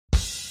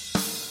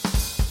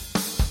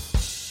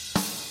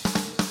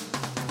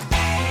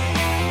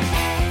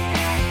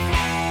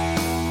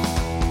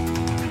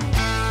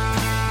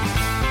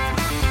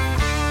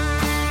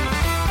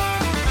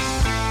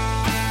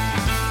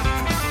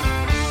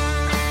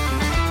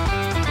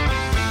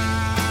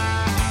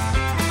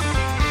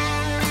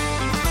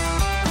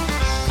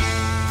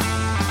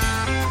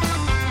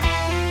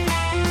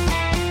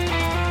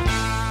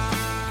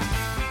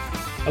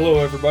Hello,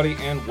 everybody,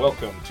 and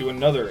welcome to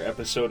another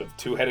episode of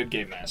Two-Headed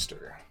Game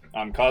Master.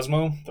 I'm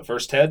Cosmo, the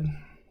first head.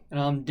 And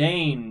I'm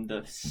Dane,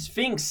 the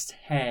Sphinx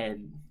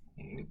head.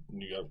 You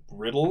got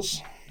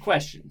riddles?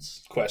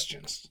 Questions.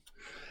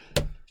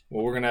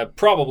 Well, we're going to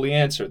probably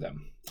answer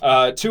them.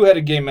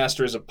 Two-Headed Game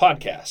Master is a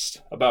podcast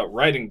about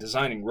writing,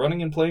 designing,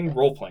 running, and playing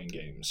role-playing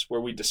games,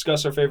 where we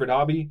discuss our favorite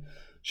hobby,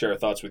 share our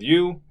thoughts with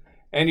you,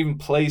 and even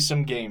play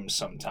some games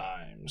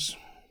sometimes.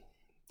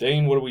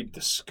 Dane, what are we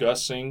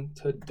discussing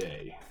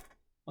today?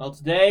 Well,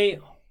 today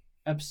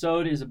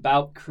episode is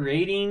about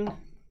creating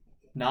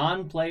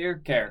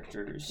non-player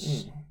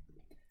characters.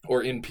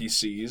 Or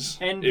NPCs,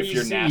 NPCs, if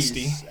you're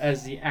nasty.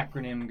 As the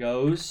acronym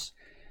goes.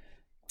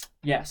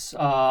 Yes,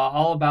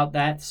 all about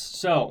that.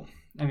 So,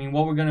 I mean,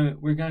 what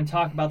we're gonna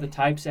talk about the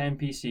types of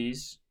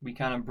NPCs. We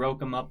kind of broke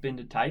them up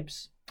into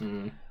types.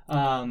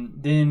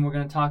 Mm-hmm. Then we're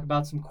gonna talk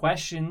about some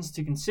questions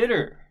to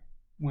consider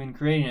when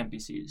creating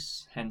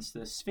NPCs. Hence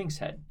the Sphinx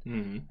head,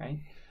 right?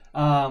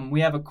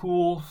 We have a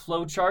cool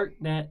flow chart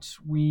that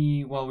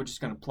we're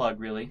just going to plug,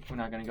 really. We're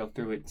not going to go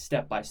through it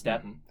step by step.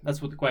 Mm-hmm. That's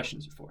what the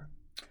questions are for.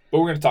 But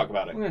we're going to talk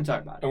about it. We're going to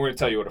talk about it. And we're going to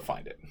tell you where to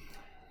find it.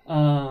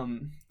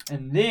 And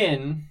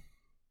then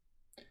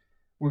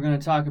we're going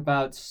to talk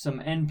about some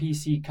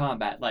NPC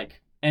combat,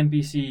 like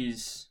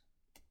NPCs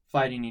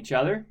fighting each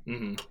other.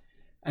 Mm-hmm.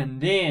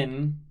 And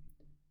then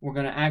we're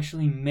going to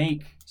actually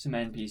make some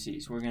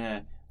NPCs. We're going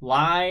to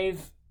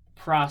live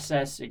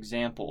process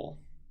example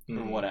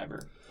or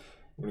whatever.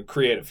 We're going to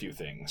create a few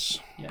things.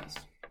 Yes.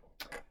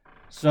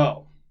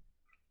 So,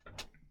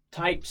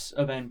 types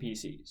of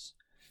NPCs,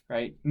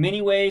 right?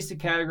 Many ways to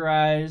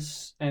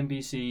categorize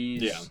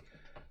NPCs. Yeah.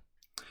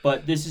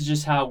 But this is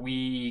just how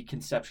we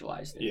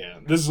conceptualized it. Yeah.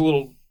 This is a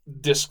little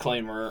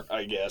disclaimer,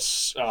 I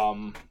guess.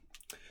 We're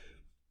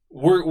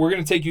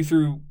going to take you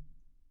through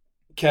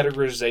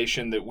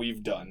categorization that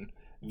we've done.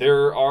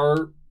 There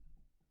are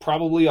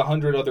probably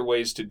 100 other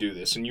ways to do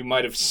this, and you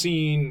might have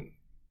seen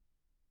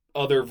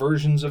other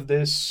versions of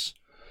this.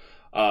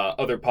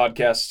 Other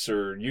podcasts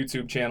or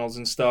YouTube channels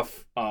and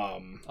stuff.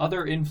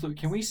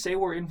 Can we say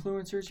we're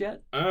influencers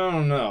yet? I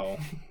don't know.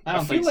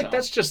 I feel like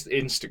that's just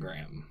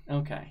Instagram.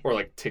 Okay. Or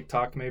like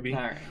TikTok, maybe. All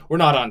right. We're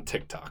not on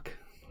TikTok.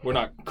 We're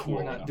not cool.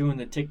 We're not doing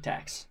the Tic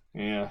Tacs.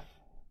 Yeah.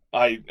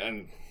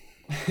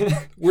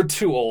 We're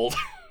too old.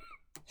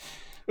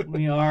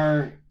 We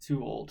are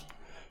too old.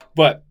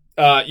 But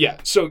yeah.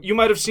 So you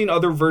might have seen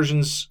other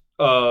versions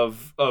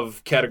of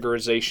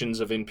categorizations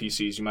of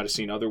NPCs. You might have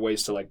seen other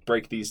ways to like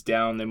break these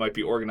down. They might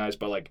be organized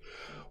by like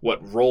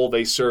what role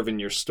they serve in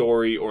your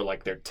story or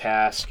like their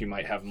task. You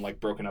might have them like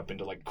broken up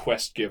into like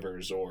quest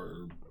givers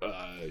or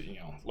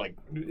like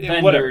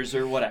vendors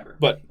or whatever.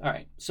 But all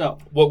right, so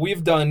what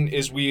we've done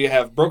is we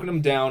have broken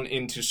them down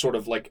into sort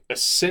of like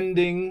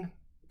ascending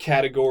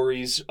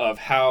categories of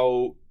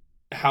how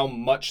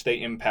much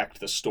they impact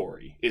the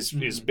story is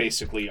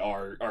basically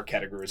our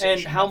categorization.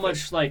 And how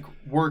much like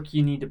work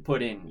you need to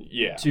put in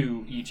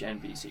to each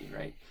NPC,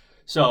 right?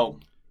 So,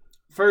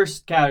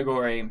 first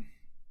category,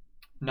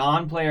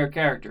 non-player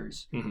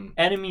characters. Mm-hmm.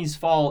 Enemies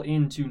fall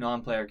into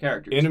non-player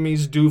characters.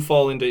 Enemies do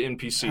fall into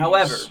NPCs.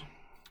 However,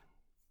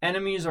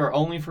 enemies are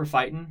only for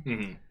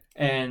fighting,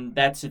 and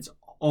that's its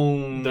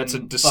own. That's a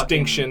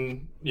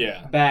distinction.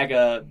 Yeah. Bag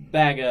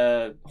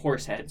of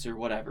horse heads or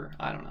whatever.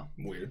 I don't know.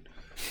 Weird.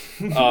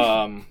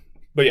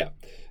 But yeah,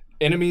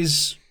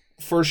 enemies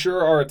for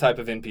sure are a type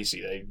of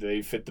NPC.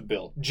 They fit the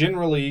bill.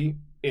 Generally,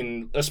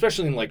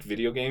 especially in like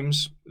video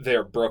games,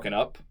 they're broken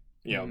up.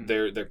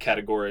 They're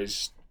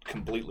categorized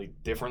completely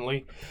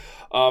differently,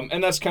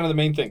 and that's kind of the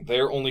main thing.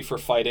 They're only for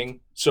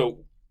fighting. So,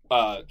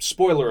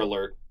 spoiler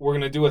alert: we're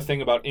gonna do a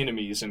thing about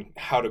enemies and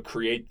how to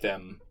create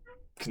them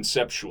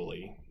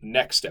conceptually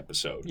next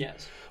episode.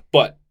 Yes,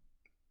 but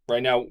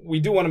right now, we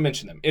do want to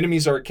mention them.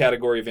 Enemies are a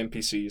category of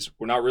NPCs.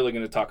 We're not really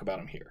going to talk about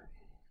them here.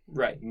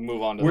 Right.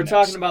 Move on to We're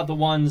talking about the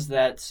ones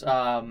that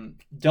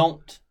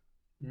don't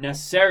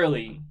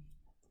necessarily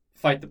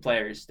fight the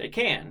players. They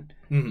can.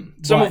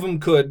 Mm-hmm. Some of them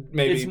could,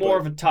 maybe. It's more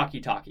of a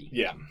talkie-talkie.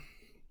 Yeah.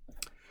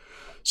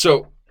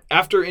 So,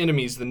 after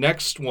enemies, the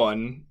next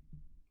one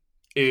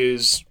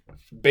is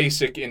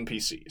basic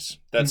NPCs.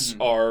 That's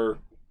our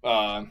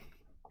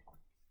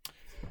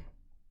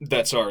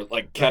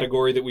like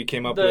category that we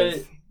came up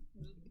with.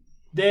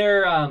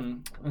 They're,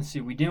 let's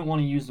see, we didn't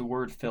want to use the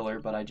word filler,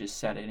 but I just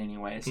said it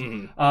anyways.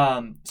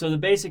 Mm-hmm. So the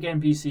basic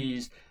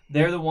NPCs,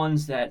 they're the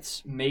ones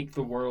that make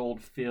the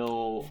world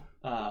feel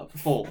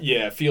full.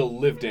 Yeah, feel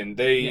lived in.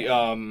 They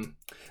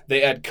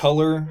add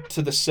color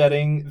to the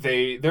setting.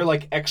 They're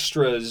like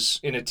extras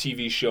in a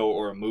TV show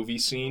or a movie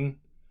scene.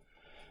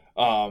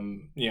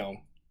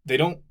 They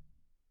don't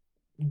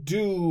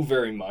do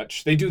very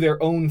much. They do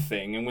their own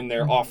thing, and when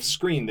they're off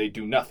screen, they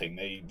do nothing.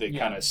 They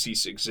kind of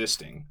cease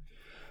existing.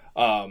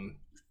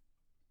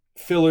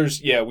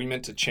 Fillers, we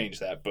meant to change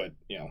that, but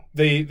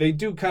they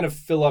do kind of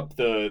fill up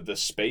the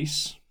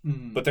space,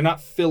 but they're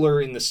not filler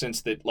in the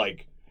sense that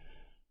like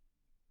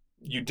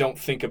you don't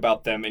think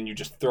about them and you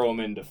just throw them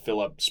in to fill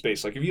up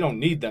space. Like, if you don't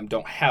need them,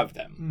 don't have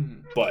them.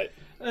 Mm-hmm. But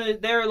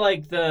they're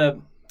like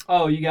the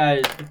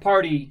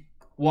party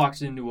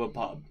walks into a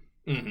pub.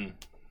 Mm-hmm.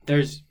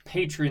 There's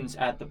patrons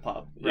at the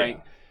pub, right?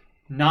 Yeah.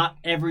 Not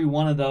every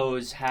one of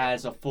those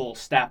has a full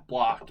stat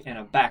block and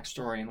a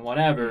backstory and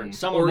whatever. Mm.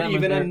 Some or of them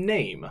even a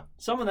name.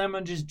 Some of them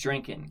are just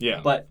drinking.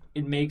 Yeah. But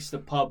it makes the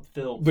pub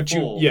feel But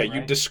full, you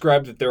right?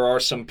 described that there are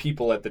some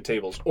people at the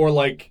tables. Or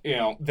like,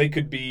 they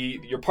could be,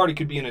 your party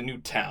could be in a new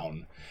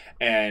town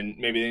and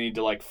maybe they need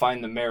to like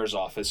find the mayor's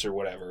office or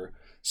whatever.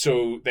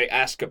 So they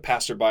ask a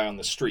passerby on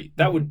the street.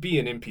 That would be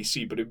an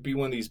NPC, but it would be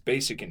one of these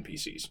basic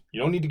NPCs. You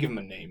don't need to give them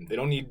a name. They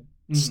don't need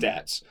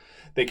stats.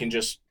 They can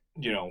just,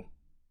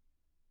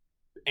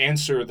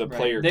 answer the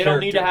player They characters. don't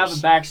need to have a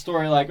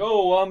backstory like,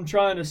 oh, I'm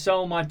trying to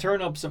sell my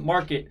turnips at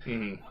market.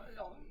 Mm-hmm.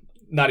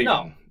 Not even.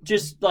 No,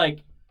 just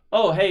like,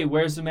 oh, hey,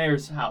 where's the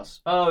mayor's house?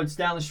 Oh, it's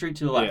down the street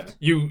to the left.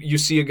 Yeah. You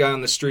see a guy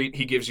on the street,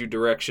 he gives you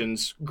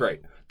directions.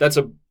 Great. That's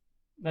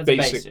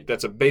basic.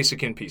 That's a basic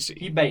NPC.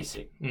 He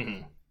basic.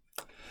 Mm-hmm.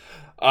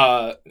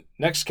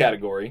 Next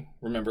category,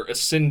 remember,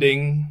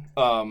 ascending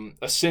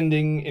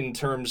in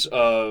terms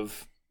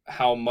of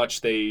how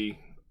much they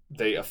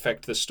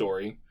affect the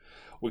story.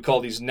 We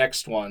call these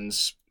next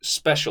ones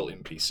special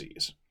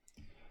NPCs.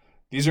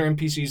 These are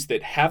NPCs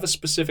that have a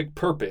specific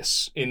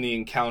purpose in the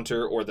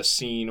encounter or the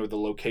scene or the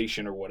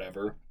location or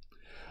whatever.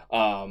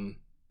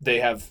 They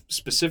have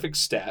specific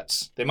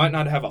stats. They might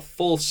not have a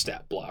full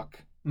stat block,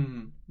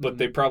 but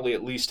they probably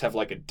at least have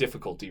like a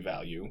difficulty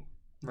value.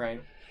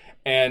 Right.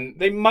 And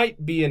they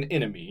might be an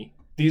enemy.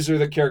 These are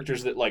the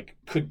characters that like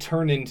could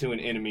turn into an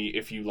enemy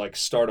if you like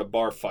start a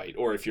bar fight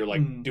or if you're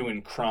like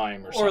doing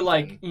crime or something. Or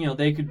like,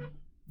 they could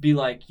be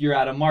like, you're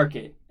at a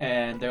market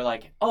and they're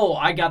like, oh,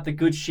 I got the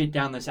good shit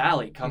down this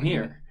alley. Come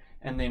here.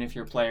 And then if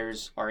your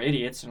players are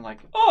idiots and like,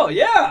 oh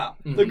yeah,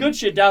 the good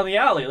shit down the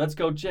alley. Let's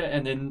go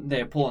and then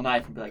they pull a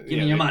knife and be like, give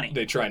me your money.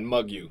 They try and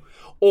mug you.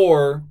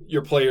 Or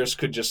your players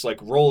could just like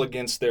roll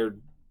against their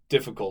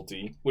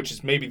difficulty, which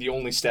is maybe the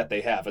only stat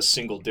they have, a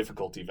single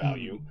difficulty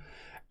value,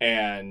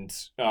 and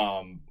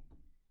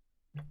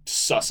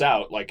suss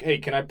out like, hey,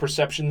 can I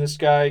perception this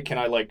guy? Can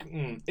I like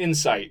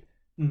insight?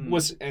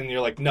 And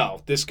you're like, no,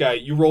 this guy,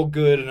 you roll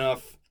good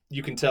enough,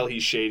 you can tell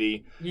he's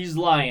shady. He's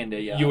lying to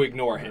you. You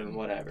ignore him. Or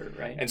whatever,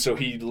 right? And so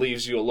he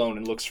leaves you alone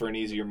and looks for an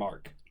easier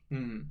mark.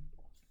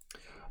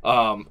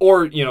 Mm-hmm.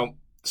 Or,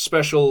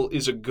 special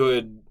is a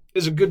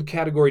good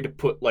category to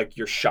put like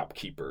your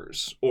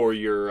shopkeepers or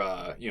your,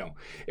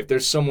 if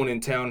there's someone in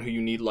town who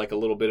you need like a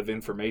little bit of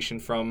information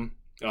from.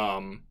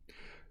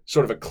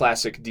 Sort of a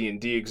classic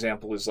D&D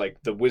example is like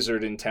the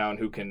wizard in town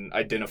who can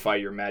identify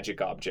your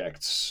magic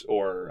objects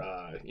or,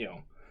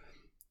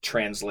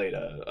 translate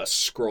a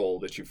scroll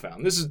that you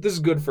found. This is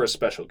good for a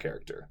special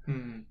character.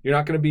 You're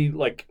not going to be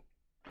like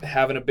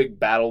having a big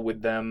battle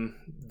with them.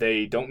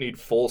 They don't need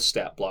full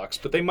stat blocks,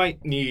 but they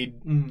might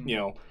need,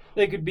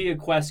 They could be a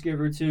quest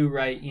giver too,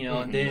 right?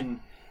 And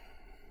then,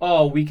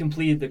 oh, we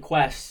completed the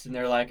quest, and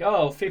they're like,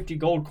 oh, 50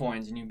 gold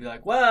coins, and you'd be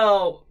like,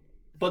 well,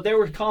 but there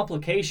were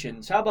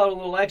complications. How about a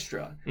little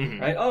extra,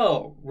 right?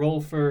 Oh, roll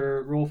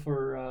for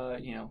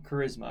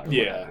charisma or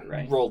whatever,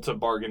 right? Roll to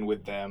bargain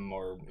with them,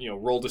 or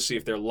roll to see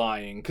if they're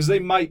lying, because they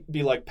might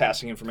be like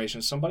passing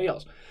information to somebody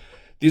else.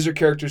 These are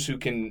characters who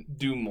can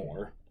do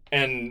more,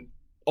 and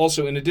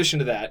also in addition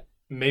to that,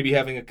 maybe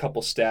having a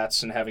couple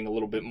stats and having a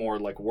little bit more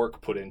like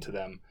work put into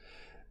them.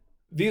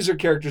 These are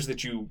characters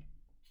that you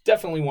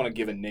definitely want to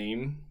give a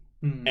name.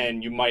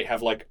 And you might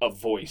have like a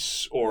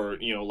voice or,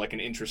 like an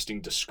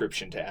interesting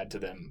description to add to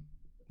them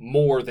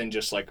more than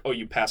just like, oh,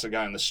 you pass a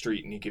guy on the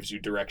street and he gives you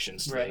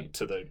directions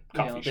to the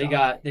coffee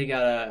shop. They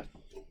got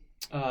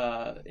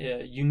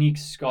a unique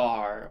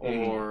scar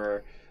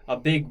or a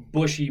big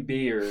bushy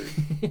beard,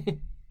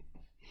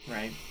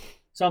 right?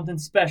 Something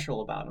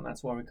special about them.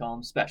 That's why we call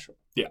them special.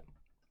 Yeah.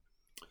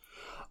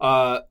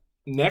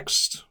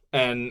 Next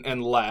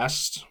and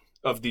last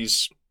of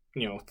these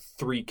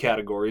three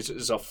categories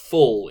is a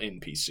full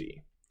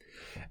NPC.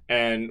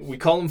 And we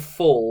call them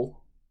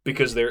full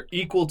because they're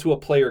equal to a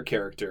player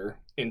character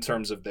in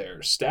terms of their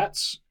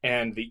stats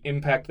and the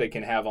impact they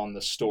can have on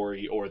the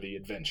story or the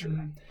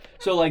adventure.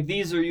 So like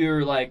these are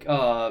your like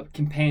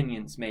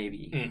companions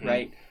maybe,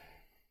 right?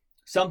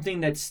 Something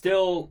that's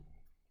still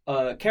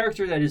a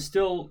character that is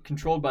still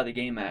controlled by the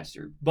game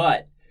master,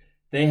 but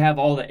they have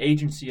all the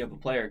agency of a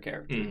player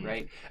character,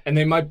 right? And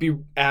they might be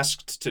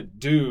asked to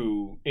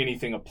do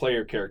anything a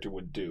player character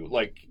would do.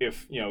 Like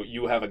if,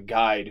 you have a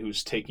guide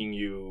who's taking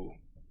you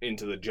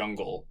into the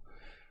jungle,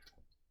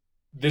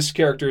 this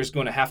character is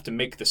going to have to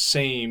make the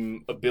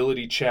same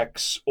ability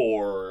checks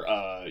or,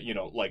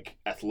 like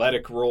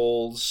athletic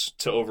rolls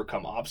to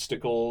overcome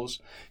obstacles.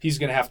 He's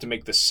going to have to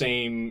make the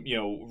same,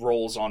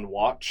 rolls on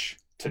watch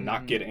to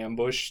not get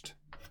ambushed.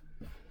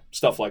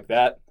 Stuff like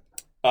that.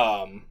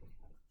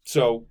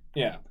 So,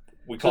 yeah,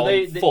 we call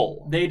them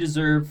full. They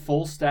deserve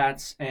full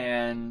stats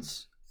and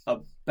a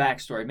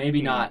backstory.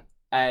 Maybe not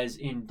as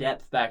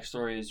in-depth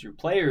backstory as your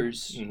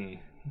players,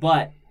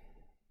 but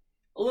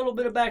a little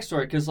bit of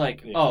backstory. Because,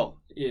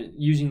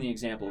 using the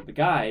example of the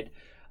guide,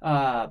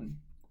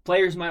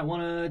 players might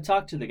want to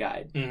talk to the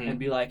guide and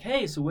be like,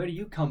 hey, so where do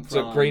you come from?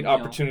 It's a great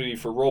opportunity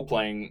for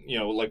role-playing,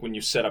 like when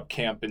you set up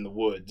camp in the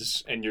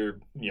woods and you're,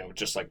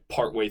 just like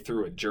partway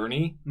through a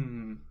journey.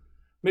 Mm-hmm.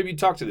 Maybe you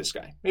talk to this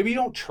guy. Maybe you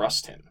don't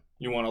trust him.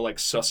 You want to like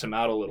suss him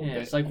out a little bit.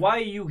 It's like, why are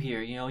you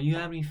here? You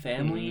have any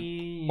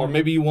family? Or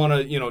maybe you want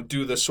to,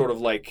 do the sort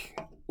of like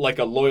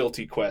a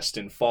loyalty quest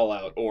in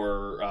Fallout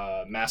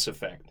or Mass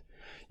Effect.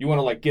 You want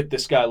to like get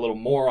this guy a little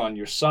more on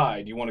your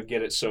side. You want to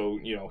get it so,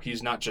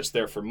 he's not just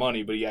there for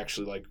money, but he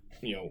actually like,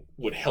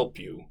 would help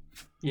you.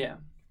 Yeah.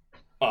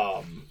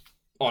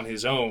 On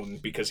his own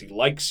because he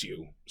likes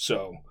you.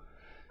 So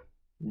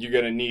you're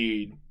going to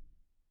need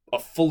a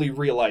fully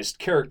realized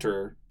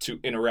character to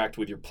interact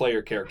with your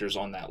player characters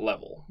on that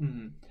level.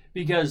 Mm-hmm.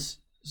 Because,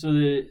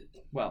 we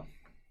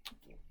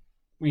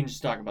can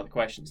just talk about the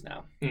questions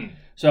now.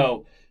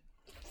 So,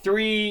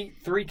 three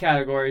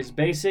categories: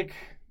 basic,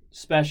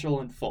 special,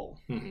 and full.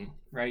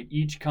 Right?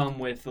 Each come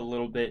with a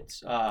little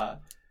bit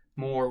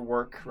more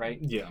work, right?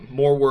 Yeah,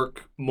 more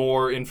work,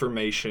 more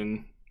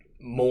information,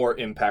 more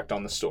impact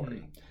on the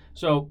story.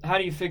 So, how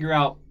do you figure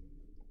out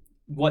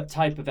what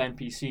type of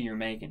NPC you're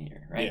making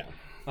here, right? Yeah.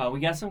 We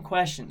got some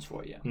questions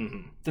for you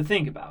to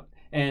think about,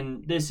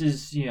 and this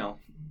is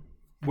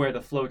where the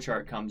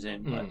flowchart comes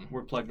in. But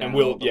we're plugged in. And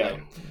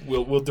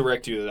we'll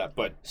direct you to that.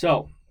 But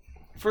so,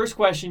 first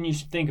question you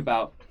should think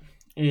about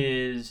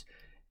is: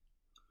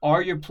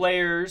 are your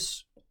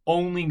players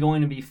only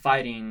going to be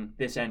fighting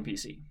this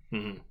NPC?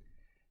 And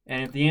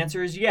if the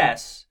answer is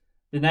yes,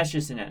 then that's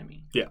just an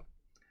enemy. Yeah.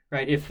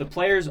 Right. If the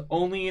player's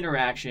only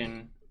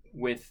interaction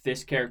with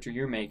this character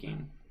you're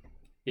making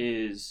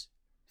is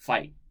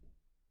fight,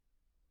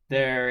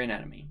 they're an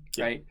enemy,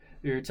 right?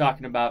 You're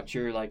talking about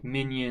your like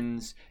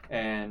minions,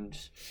 and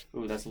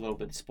that's a little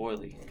bit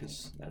spoily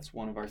because that's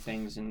one of our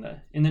things in the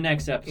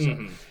next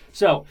episode.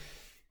 So,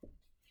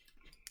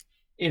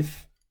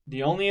 if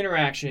the only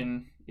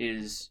interaction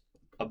is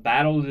a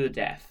battle to the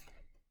death,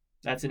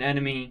 that's an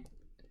enemy.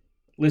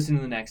 Listen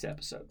to the next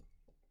episode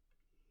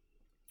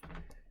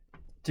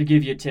to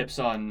give you tips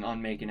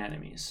on making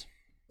enemies.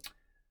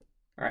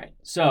 All right.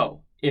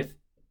 So, if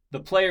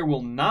the player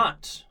will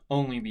not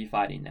only be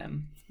fighting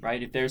them,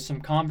 right? If there's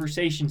some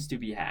conversations to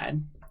be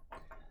had,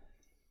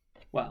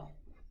 well,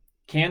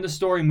 can the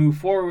story move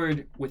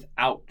forward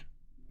without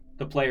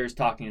the players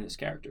talking to this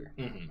character?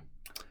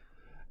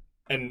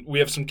 And we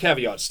have some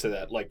caveats to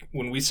that. Like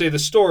when we say the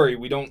story,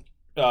 we don't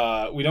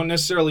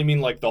necessarily mean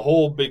like the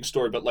whole big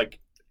story, but like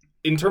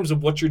in terms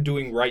of what you're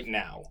doing right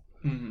now,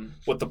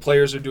 what the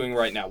players are doing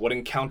right now, what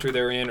encounter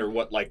they're in, or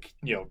what like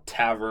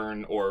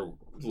tavern or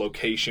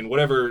location,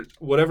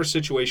 whatever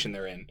situation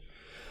they're in.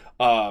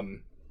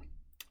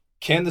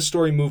 Can the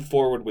story move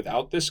forward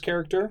without this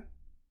character?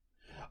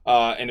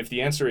 And if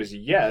the answer is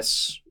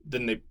yes,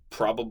 then they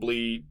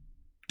probably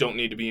don't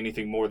need to be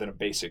anything more than a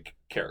basic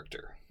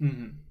character.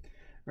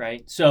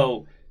 Right?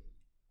 So,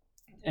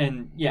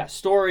 and yeah,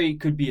 story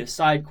could be a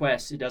side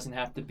quest. It doesn't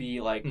have to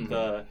be like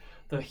the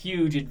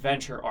huge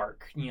adventure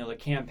arc, the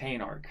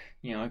campaign arc.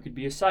 It could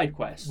be a side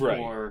quest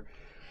or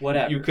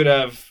whatever. You could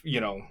have,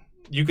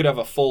 you could have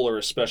a full or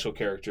a special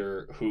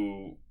character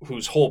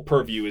whose whole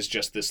purview is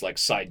just this like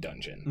side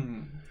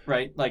dungeon.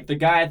 Right? Like the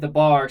guy at the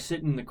bar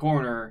sitting in the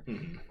corner,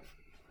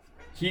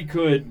 he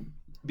could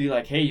be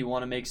like, hey, you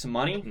want to make some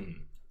money?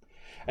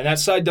 And that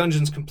side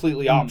dungeon's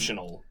completely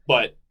optional,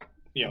 but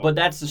but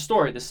that's the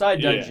story, the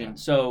side dungeon.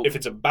 So if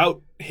it's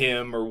about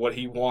him or what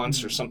he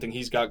wants or something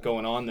he's got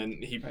going on, then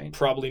he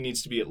probably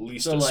needs to be at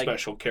least a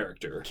special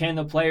character. Can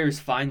the players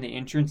find the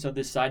entrance of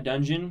this side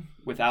dungeon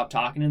without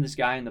talking to this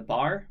guy in the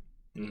bar?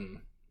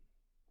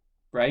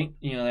 Right?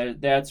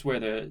 That's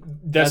where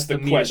that's the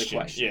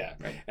question. Yeah.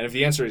 Right. And if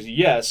the answer is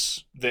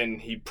yes, then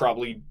he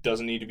probably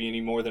doesn't need to be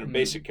any more than a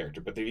basic character.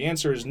 But if the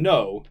answer is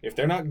no, if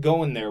they're not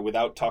going there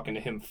without talking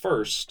to him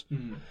first,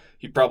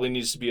 he probably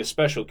needs to be a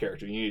special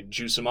character. You need to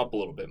juice him up a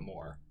little bit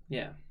more.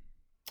 Yeah.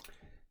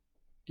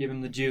 Give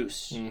him the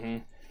juice.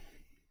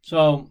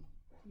 So,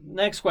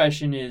 next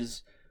question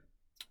is,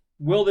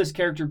 will this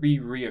character be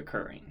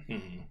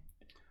reoccurring?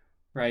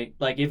 Right?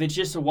 Like, if it's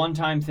just a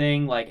one-time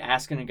thing, like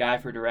asking a guy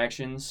for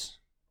directions,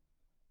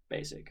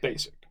 basic.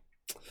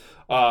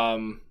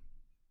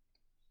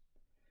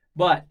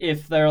 But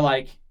if they're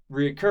like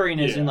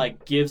reoccurring as in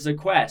like gives a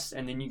quest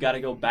and then you got to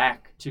go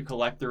back to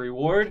collect the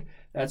reward,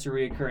 that's a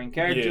reoccurring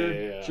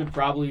character. Should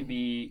probably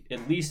be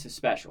at least a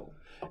special.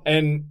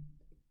 And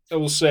I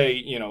will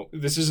say,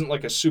 this isn't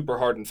like a super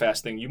hard and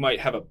fast thing. You might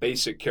have a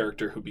basic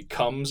character who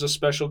becomes a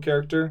special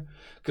character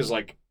because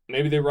like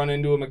maybe they run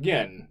into him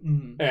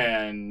again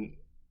and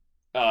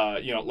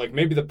like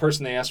maybe the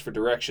person they ask for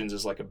directions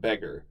is like a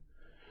beggar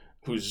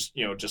who's,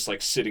 just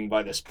like sitting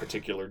by this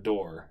particular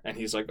door. And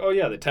he's like, oh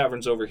yeah, the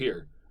tavern's over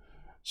here.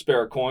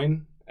 Spare a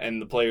coin.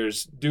 And the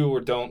players do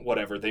or don't,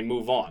 whatever. They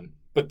move on.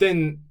 But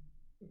then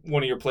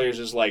one of your players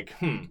is like,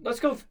 let's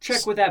go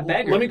check with that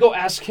beggar. Let me go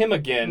ask him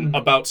again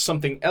about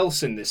something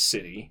else in this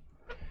city.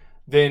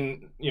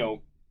 Then,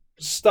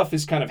 stuff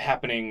is kind of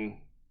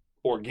happening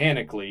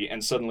organically,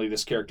 and suddenly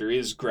this character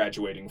is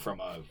graduating from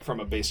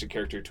a basic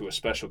character to a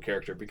special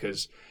character,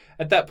 because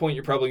at that point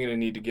you're probably going to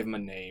need to give him a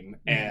name,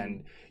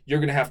 and you're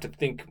going to have to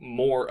think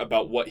more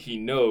about what he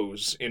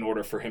knows in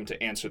order for him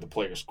to answer the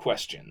player's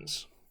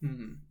questions.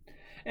 Mm-hmm.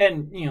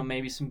 And,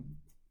 maybe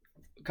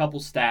a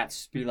couple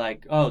stats be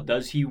like, oh,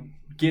 does he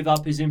give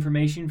up his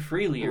information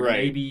freely? Or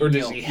maybe, or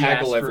does he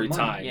haggle every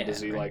time? Yeah,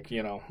 does he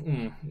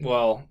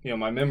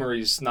my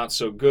memory's not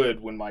so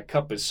good when my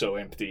cup is so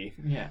empty.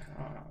 Yeah.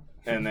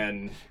 And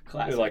then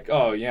Classic. they're like,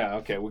 oh, yeah,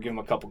 okay, we'll give him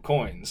a couple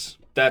coins.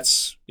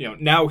 That's,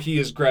 now he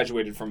has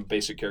graduated from a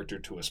basic character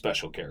to a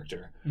special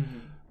character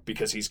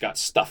because he's got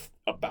stuff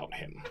about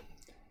him.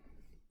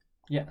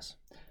 Yes.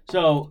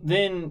 So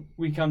then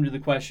we come to the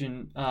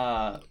question,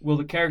 will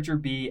the character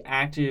be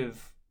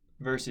active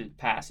versus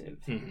passive?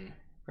 Mm-hmm.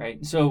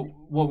 Right? So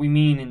what we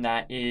mean in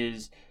that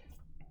is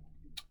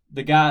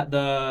the guy,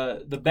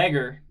 the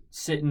beggar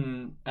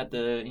sitting at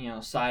the,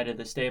 side of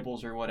the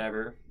stables or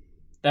whatever,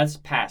 that's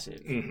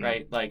passive,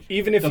 right? Like,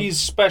 even if he's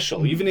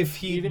special, even if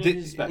he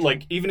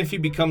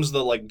becomes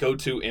the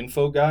go-to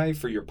info guy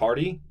for your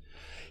party,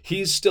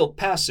 he's still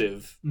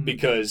passive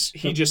because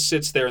he just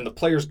sits there and the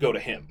players go to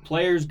him.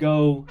 Players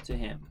go to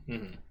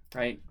him,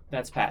 right?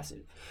 That's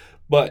passive.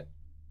 But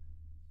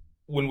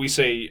when we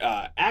say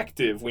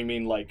active, we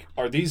mean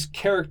are these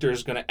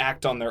characters going to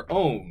act on their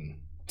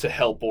own to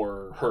help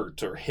or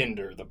hurt or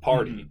hinder the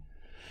party?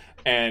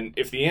 And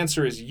if the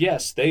answer is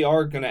yes, they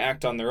are going to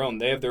act on their own.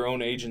 They have their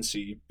own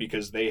agency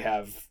because they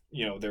have,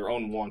 their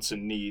own wants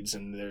and needs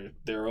and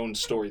their own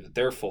story that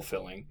they're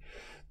fulfilling.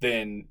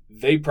 Then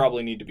they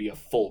probably need to be a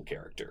full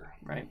character.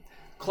 Right.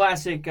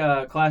 Classic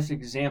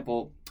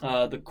example,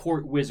 the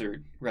court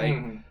wizard,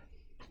 right?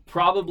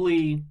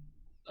 Probably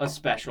a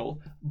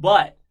special,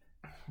 but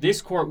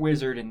this court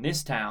wizard in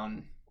this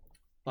town,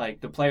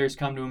 the players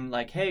come to him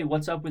like, hey,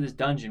 what's up with this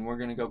dungeon? We're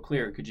going to go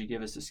clear it. Could you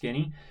give us a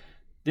skinny?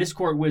 This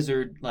court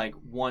wizard,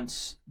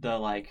 wants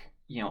the,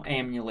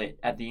 amulet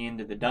at the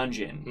end of the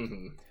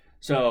dungeon.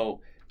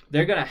 So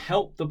they're going to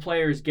help the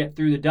players get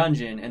through the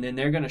dungeon, and then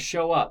they're going to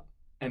show up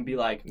and be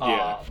like,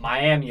 my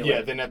amulet.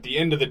 Yeah, then at the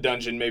end of the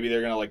dungeon, maybe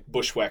they're going to,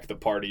 bushwhack the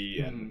party.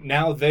 And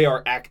now they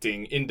are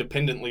acting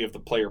independently of the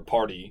player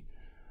party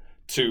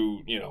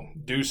to,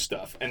 do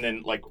stuff. And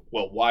then,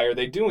 why are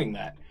they doing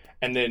that?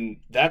 And then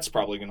that's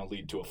probably going to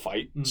lead to a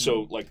fight.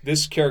 So,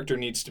 this character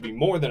needs to be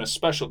more than a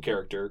special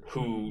character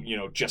who,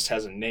 just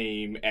has a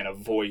name and a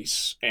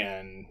voice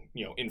and,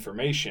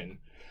 information.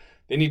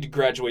 They need to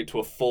graduate to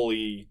a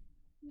fully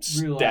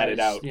statted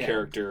out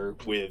character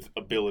with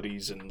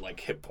abilities and,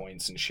 hit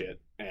points and shit.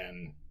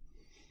 And,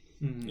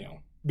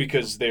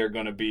 because they're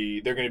going to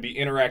be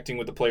interacting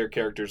with the player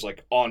characters,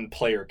 on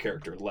player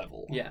character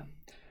level. Yeah.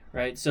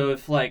 Right. So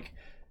if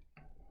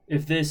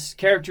this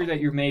character that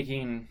you're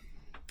making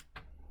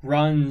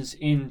runs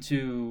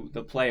into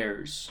the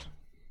players,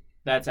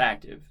 that's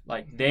active.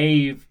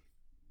 They've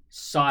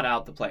sought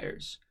out the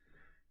players,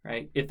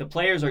 right? If the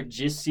players are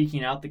just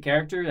seeking out the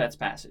character, that's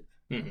passive,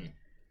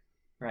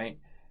 right?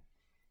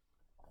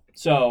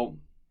 So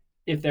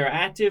if they're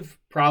active,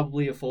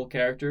 probably a full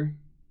character,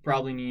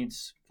 probably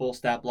needs full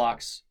stat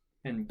blocks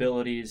and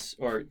abilities,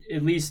 or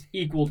at least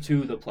equal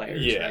to the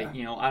players, right?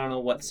 I don't know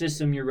what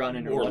system you're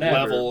running or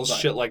whatever. Levels,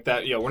 shit like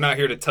that. We're not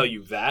here to tell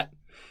you that.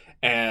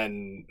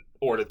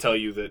 Or to tell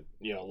you that,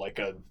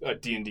 a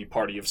D&D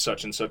party of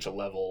such and such a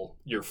level,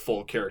 your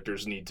full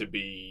characters need to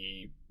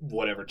be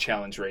whatever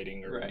challenge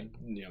rating or,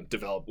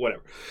 develop,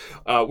 whatever.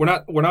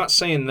 We're not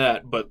saying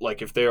that, but,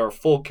 if they are a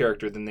full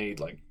character, then they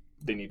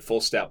need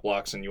full stat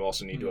blocks, and you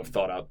also need to have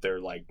thought out their,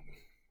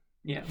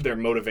 their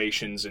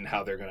motivations and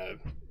how they're going to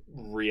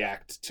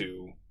react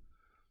to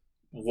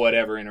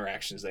whatever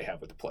interactions they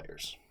have with the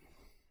players.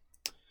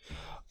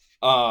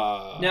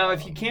 Now,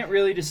 if you can't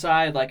really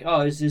decide,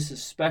 is this a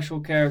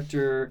special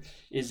character?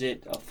 Is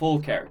it a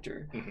full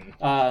character?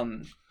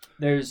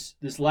 There's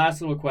this last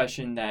little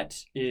question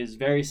that is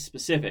very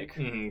specific.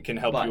 Can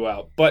help you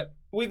out. But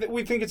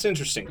we think it's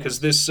interesting because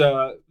this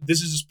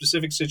is a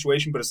specific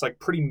situation, but it's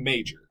pretty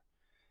major.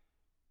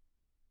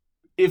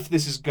 If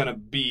this is going to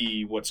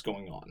be what's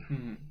going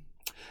on.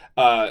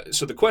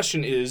 So the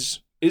question is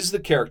the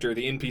character,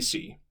 the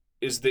NPC,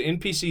 is the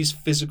NPC's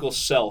physical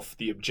self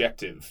the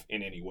objective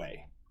in any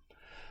way?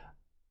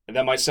 And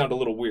that might sound a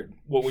little weird.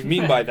 What we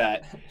mean by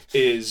that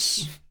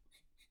is,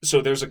 so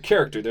there's a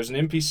character, there's an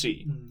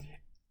NPC.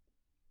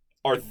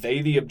 Are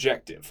they the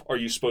objective? Are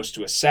you supposed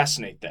to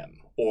assassinate them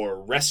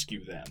or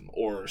rescue them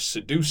or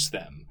seduce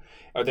them?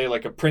 Are they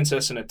like a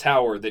princess in a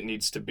tower that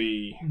needs to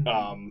be,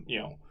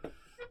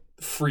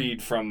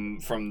 freed from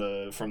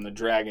the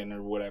dragon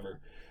or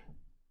whatever?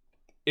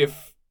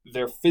 If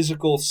their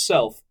physical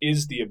self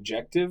is the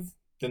objective,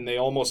 then they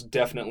almost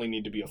definitely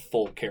need to be a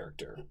full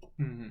character.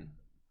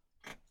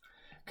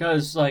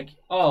 Because,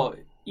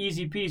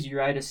 easy peasy,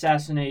 right?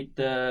 Assassinate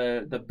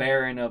the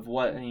Baron of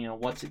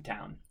what's it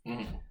town.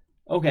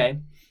 Okay.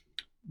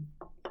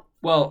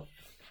 Well,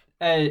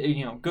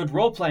 good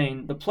role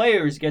playing. The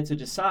players get to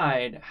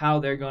decide how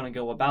they're going to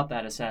go about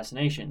that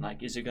assassination.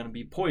 Is it going to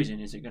be poison?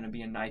 Is it going to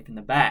be a knife in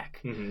the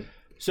back?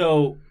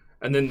 So,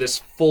 and then this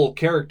full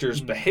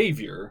character's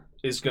behavior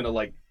is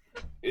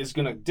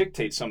gonna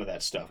dictate some of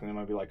that stuff. And they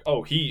might be like,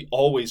 oh, he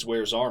always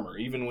wears armor,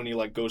 even when he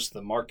like goes to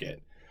the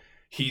market.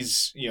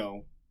 He's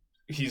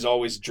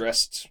always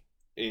dressed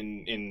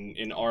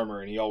in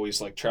armor, and he always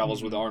like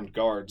travels with armed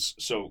guards.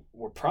 So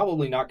we're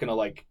probably not gonna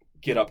like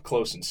get up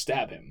close and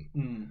stab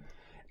him.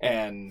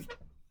 And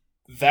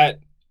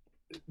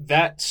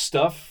that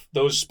stuff,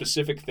 those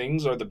specific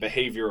things, are the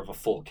behavior of a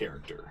full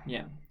character.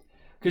 Yeah,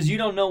 because you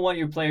don't know what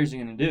your players are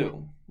going to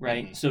do,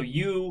 right? So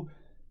you,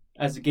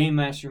 as a game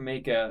master,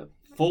 make a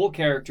full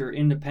character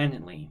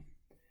independently,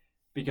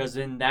 because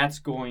then that's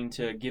going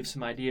to give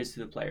some ideas to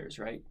the players,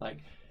 right? Like,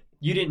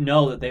 you didn't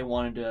know that they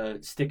wanted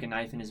to stick a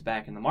knife in his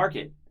back in the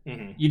market.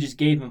 You just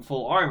gave him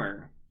full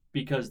armor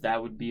because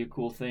that would be a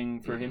cool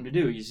thing for him to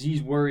do.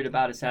 He's worried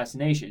about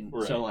assassination.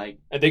 Right. So, like...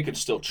 And they could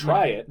still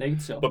try it. They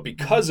could still. But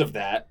because of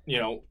that,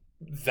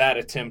 that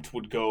attempt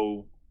would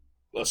go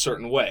a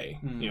certain way.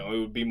 It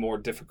would be more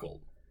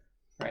difficult.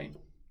 Right.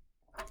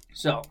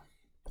 So...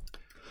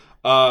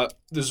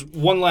 there's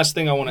one last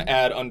thing I want to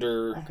add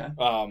under... Okay.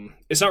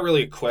 It's not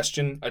really a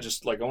question. I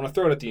want to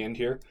throw it at the end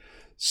here.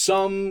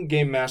 Some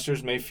game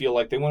masters may feel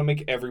like they want to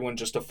make everyone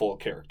just a full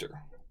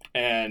character.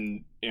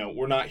 And,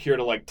 we're not here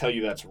to like tell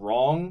you that's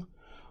wrong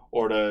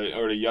or to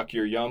yuck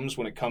your yums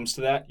when it comes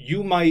to that.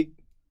 You might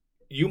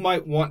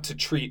want to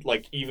treat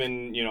like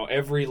even,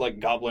 every like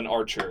goblin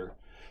archer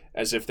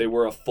as if they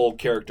were a full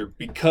character,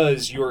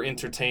 because you're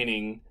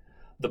entertaining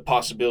the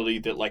possibility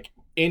that like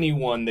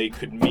anyone they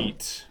could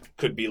meet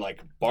could be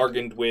like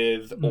bargained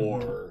with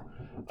or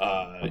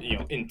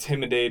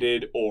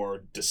intimidated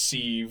or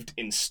deceived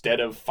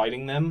instead of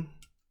fighting them,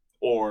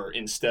 or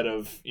instead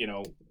of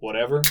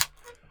whatever.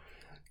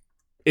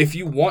 If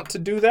you want to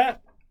do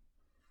that,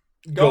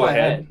 go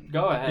ahead.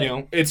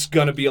 It's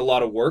gonna be a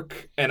lot of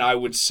work, and I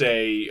would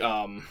say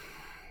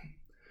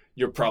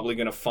you're probably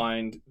gonna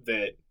find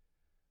that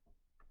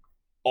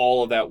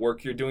all of that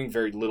work you're doing,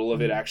 very little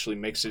of it actually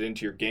makes it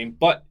into your game.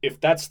 But if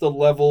that's the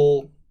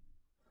level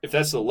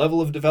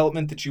of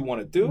development that you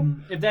want to do,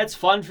 if that's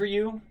fun for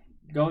you,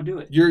 go do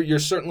it. You're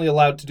certainly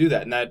allowed to do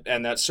that,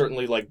 and that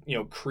certainly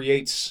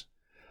creates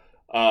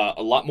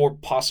a lot more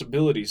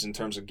possibilities in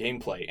terms of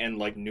gameplay and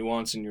like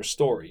nuance in your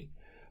story.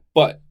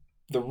 But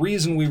the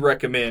reason we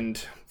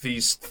recommend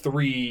these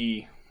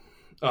three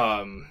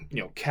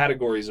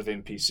categories of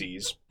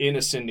NPCs in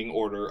ascending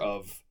order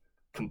of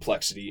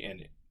complexity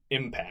and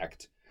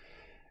impact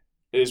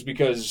is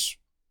because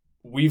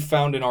we've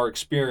found in our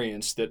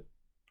experience that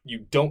you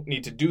don't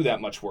need to do that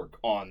much work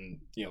on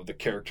the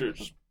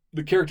characters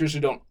who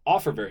don't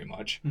offer very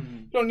much.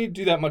 You don't need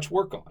to do that much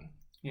work on.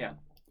 Yeah.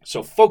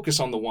 So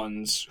focus on the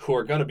ones who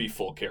are going to be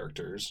full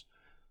characters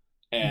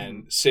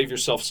and save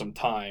yourself some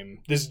time.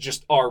 This is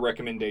just our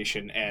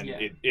recommendation, and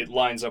it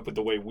lines up with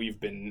the way we've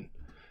been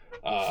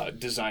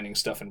designing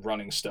stuff and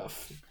running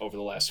stuff over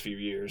the last few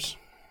years.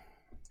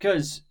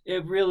 Because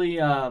it really,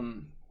 it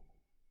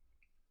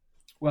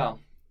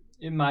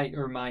might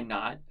or might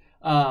not,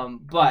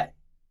 but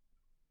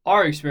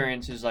our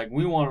experience is like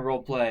we want to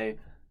role play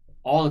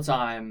all the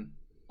time.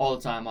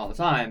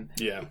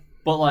 Yeah.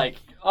 But like,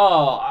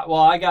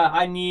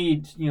 I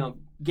need,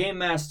 Game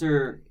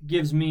Master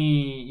gives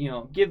me,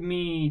 give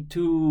me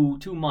two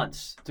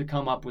months to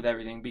come up with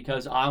everything,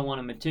 because I want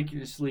to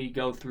meticulously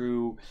go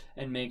through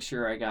and make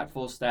sure I got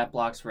full stat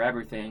blocks for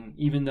everything,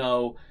 even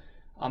though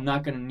I'm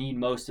not going to need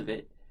most of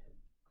it.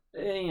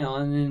 And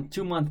then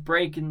 2-month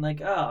break and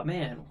like, oh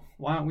man,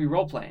 why aren't we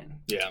role playing?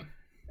 Yeah.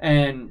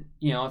 And,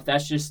 if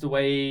that's just the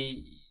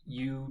way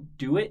you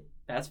do it,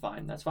 that's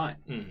fine. That's fine.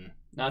 Mm-hmm.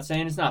 Not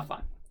saying it's not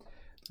fine.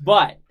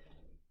 But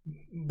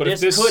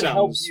this could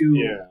help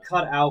you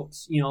cut out,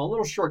 a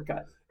little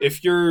shortcut.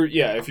 If you're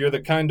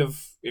the kind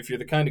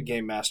of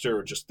game master,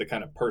 or just the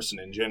kind of person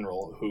in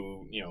general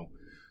who,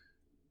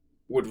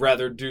 would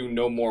rather do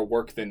no more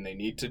work than they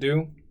need to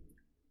do,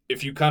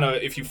 if you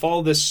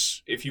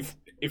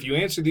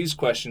answer these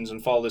questions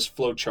and follow this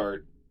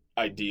flowchart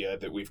idea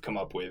that we've come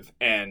up with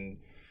and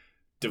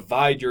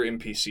divide your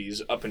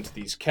NPCs up into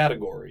these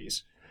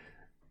categories,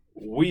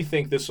 we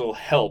think this will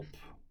help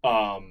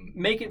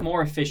make it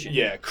more efficient.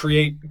 Yeah,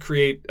 create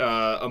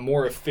a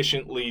more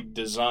efficiently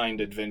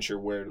designed adventure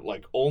where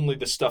like only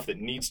the stuff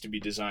that needs to be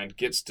designed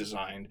gets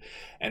designed,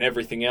 and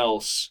everything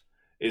else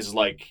is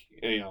like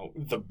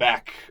the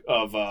back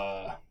of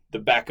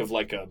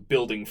like a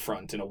building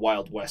front in a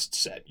Wild West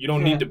set. You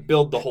don't need to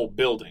build the whole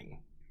building.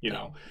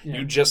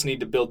 You just need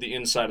to build the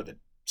inside of the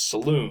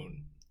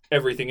saloon.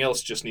 Everything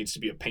else just needs to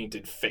be a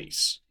painted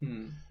face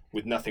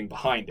with nothing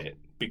behind it.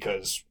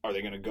 Because are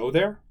they going to go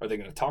there? Are they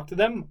going to talk to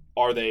them?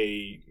 Are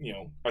they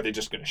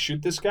just going to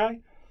shoot this guy?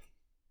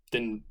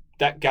 Then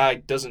that guy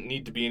doesn't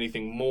need to be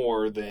anything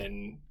more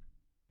than,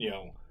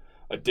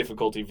 a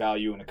difficulty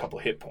value and a couple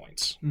of hit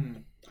points.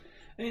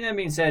 I mean, that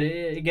being said,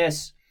 I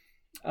guess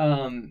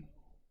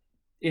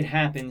it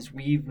happens.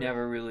 We've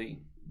never really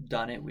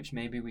done it, which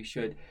maybe we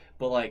should.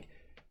 But like,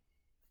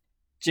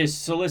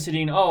 just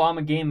soliciting, I'm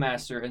a game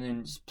master, and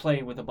then just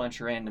playing with a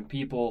bunch of random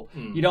people.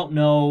 You don't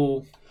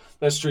know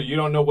That's true. You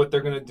don't know what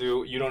they're going to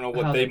do. You don't know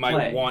what they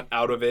might want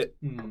out of it.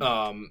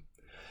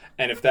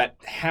 And if that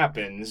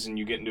happens and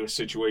you get into a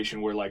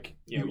situation where, like,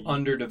 you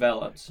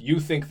underdeveloped. You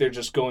think they're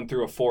just going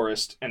through a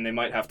forest and they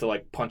might have to,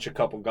 like, punch a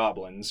couple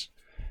goblins.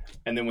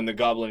 And then when the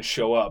goblins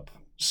show up,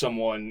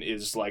 someone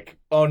is like,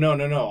 oh,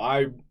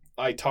 no.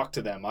 I talked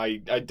to them. I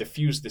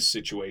diffused this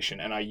situation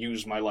and I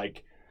use my,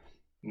 like,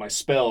 my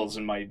spells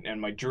and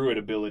my druid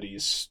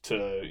abilities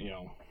to, you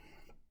know,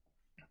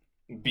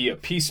 be a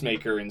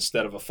peacemaker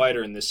instead of a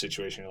fighter in this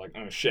situation. You're like,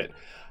 oh, shit.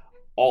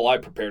 All I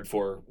prepared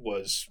for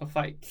was a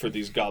fight for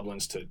these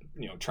goblins to,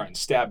 you know, try and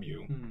stab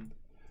you.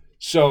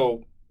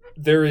 So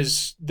there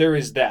is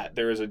that.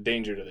 There is a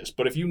danger to this.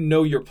 But if you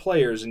know your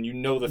players and you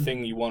know the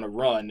thing you want to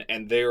run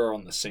and they are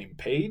on the same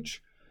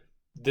page,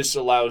 this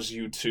allows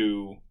you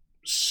to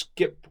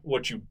skip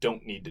what you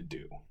don't need to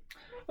do.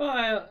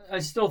 Well, I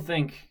still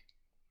think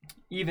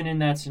even in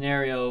that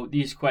scenario,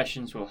 these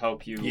questions will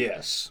help you.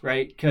 Yes.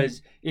 Right?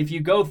 Because if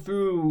you go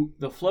through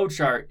the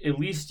flowchart, at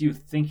least you're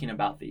thinking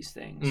about these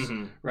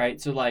things. Right?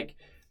 So, like,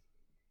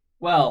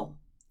 well,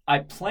 I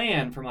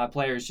plan for my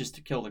players just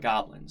to kill the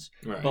goblins.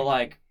 Right. But,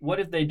 like, what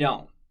if they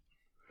don't?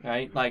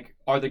 Right? Like,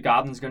 are the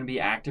goblins going to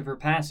be active or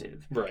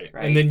passive? Right.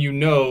 And then you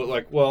know,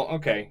 like, well,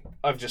 okay,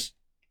 I've just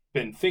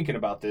been thinking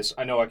about this.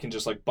 I know I can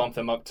just, like, bump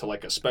them up to,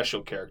 like, a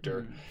special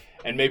character.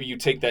 And maybe you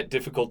take that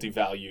difficulty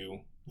value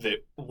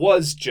that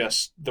was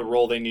just the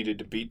roll they needed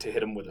to beat to hit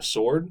them with a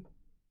sword,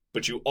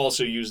 but you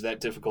also use that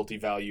difficulty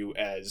value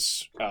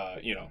as,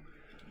 you know,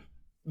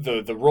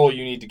 the roll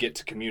you need to get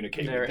to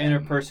communicate their with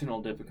them.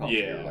 Interpersonal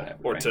difficulty or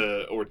whatever.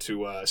 Or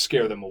to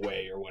scare them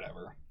away or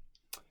whatever.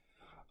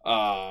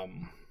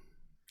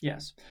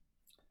 Yes.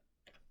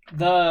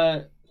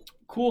 The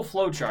cool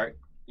flowchart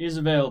is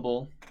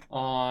available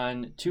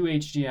on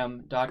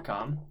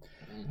 2hgm.com.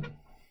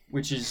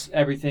 Which is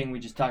everything we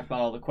just talked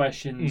about, all the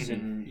questions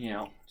and, you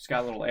know, it's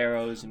got little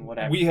arrows and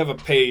whatever. We have a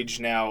page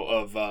now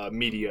of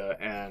media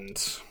and,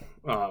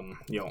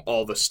 you know,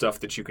 all the stuff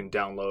that you can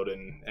download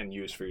and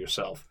use for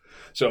yourself.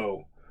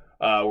 So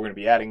we're going to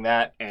be adding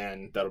that,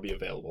 and that'll be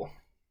available.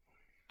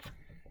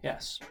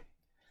 Yes.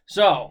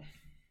 So,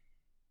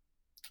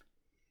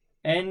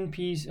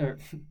 NPC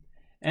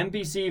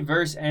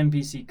versus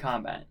NPC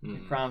combat. I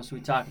promise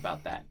we talk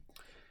about that.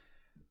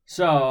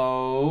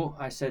 So,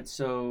 I said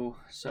so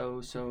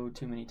too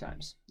many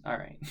times. All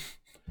right.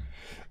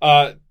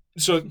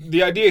 So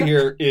the idea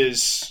here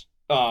is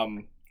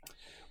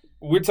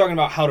we're talking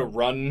about how to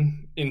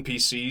run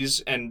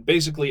NPCs, and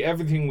basically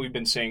everything we've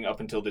been saying up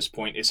until this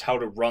point is how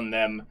to run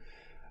them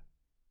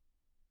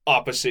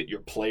opposite your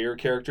player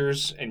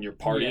characters and your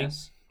party.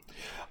 Yes.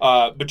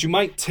 But you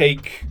might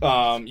take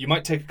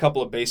a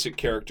couple of basic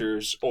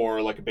characters,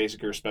 or like a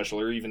basic or a special,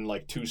 or even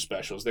like two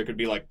specials. There could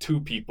be like two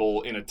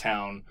people in a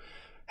town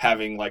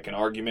having like an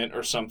argument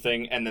or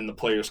something, and then the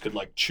players could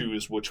like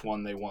choose which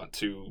one they want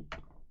to,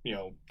 you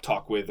know,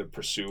 talk with or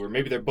pursue, or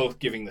maybe they're both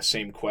giving the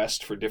same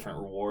quest for different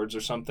rewards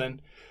or something.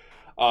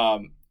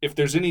 If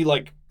there's any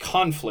like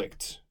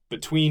conflict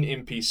between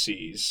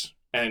NPCs,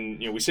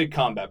 and, you know, we say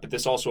combat, but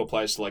this also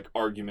applies to like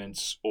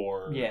arguments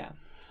or you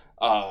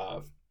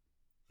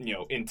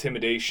know,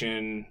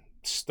 intimidation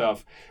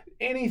stuff,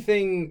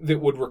 anything that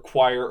would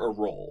require a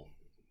roll.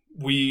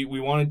 We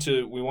wanted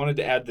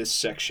to add this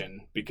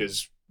section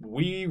because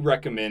we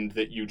recommend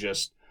that you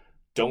just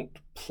don't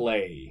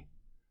play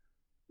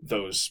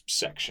those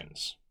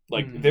sections.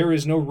 Like, there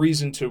is no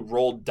reason to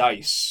roll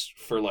dice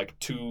for, like,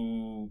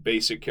 two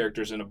basic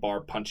characters in a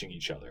bar punching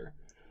each other.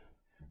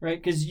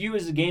 Right, because you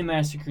as a game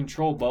master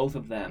control both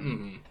of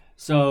them.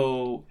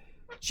 So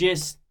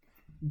just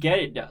get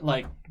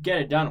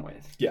it done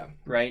with. Yeah.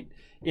 Right?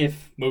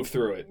 Move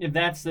through it. If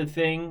that's the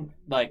thing,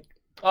 like,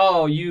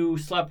 oh, you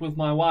slept with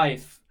my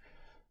wife.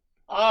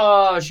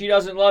 Oh, she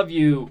doesn't love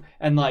you,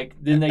 and like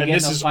then they get in a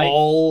fight. And this is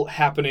all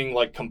happening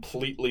like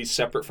completely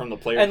separate from the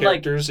player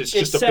characters. Like, it's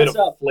just a bit of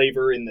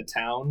flavor in the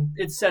town.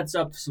 It sets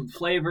up some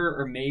flavor,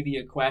 or maybe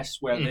a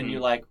quest where then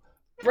you're like,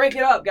 break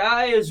it up,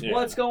 guys. Yeah.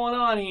 What's going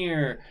on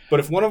here? But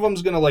if one of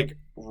them's gonna like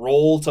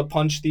roll to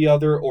punch the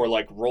other, or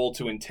like roll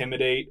to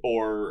intimidate,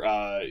 or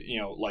you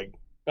know, like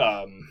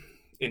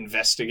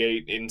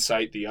investigate,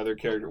 insight the other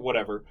character,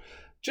 whatever,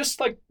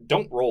 just like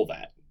don't roll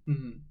that.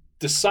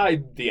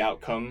 Decide the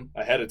outcome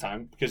ahead of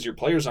time, because your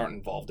players aren't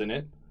involved in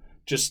it.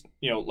 Just,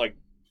 you know, like,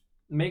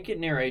 make it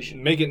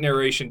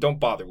narration.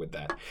 Don't bother with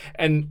that.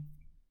 And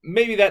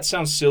maybe that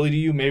sounds silly to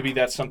you. Maybe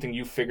that's something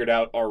you figured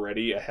out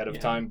already ahead of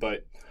time.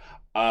 But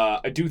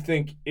I do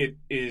think it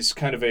is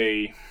kind of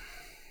a...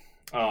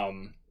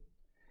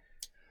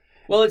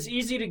 well, it's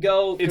easy to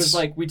go, because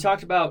like we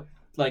talked about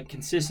like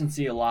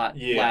consistency a lot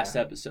last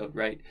episode,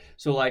 right?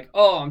 So like,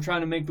 oh, I'm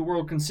trying to make the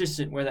world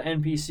consistent where the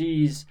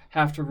NPCs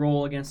have to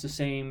roll against the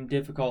same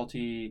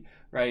difficulty,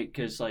 right?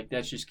 Because like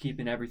that's just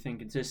keeping everything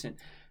consistent.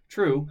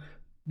 True,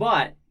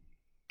 but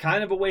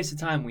kind of a waste of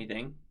time, we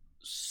think.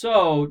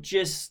 So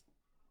just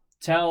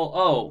tell,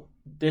 oh,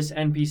 this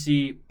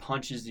NPC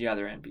punches the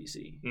other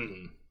NPC.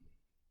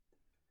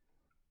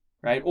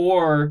 Right?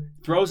 Or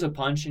throws a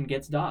punch and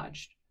gets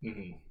dodged.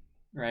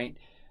 Right?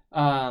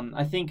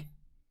 I think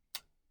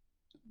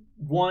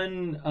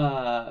one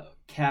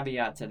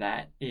caveat to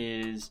that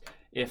is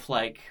if,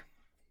 like,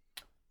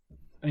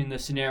 in the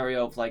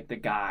scenario of, like, the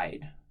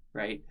guide,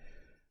 right?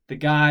 The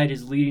guide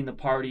is leading the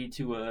party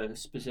to a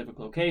specific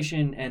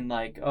location and,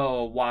 like,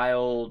 a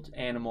wild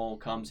animal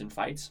comes and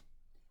fights.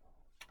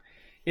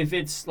 If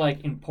it's,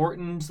 like,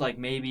 important, like,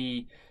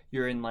 maybe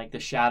you're in, like, the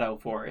shadow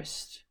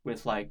forest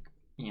with, like,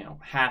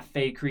 half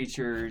fey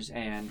creatures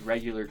and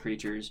regular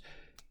creatures,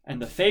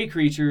 and the fey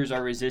creatures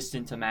are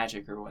resistant to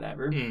magic or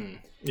whatever.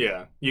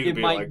 Yeah. It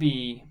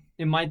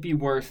might be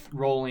worth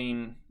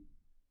rolling.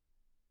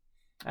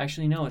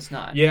 Actually, no, it's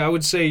not. Yeah, I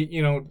would say,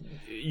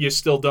 you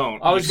still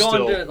don't. I was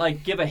going to,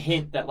 like, give a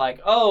hint that, like,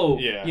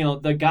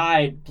 the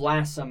guide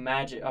blasts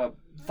a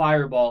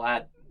fireball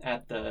at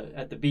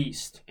the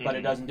beast, but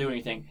it doesn't do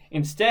anything.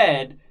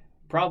 Instead,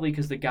 probably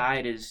because the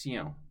guide is,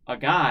 a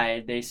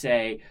guide, they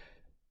say,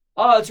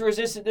 oh, it's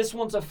resistant. This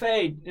one's a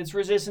fey. It's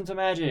resistant to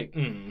magic.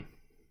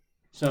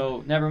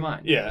 So, never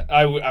mind. Yeah,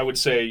 I would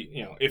say,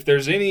 if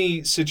there's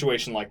any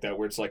situation like that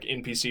where it's like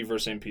NPC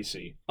versus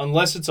NPC,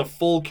 unless it's a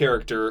full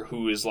character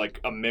who is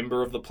like a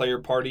member of the player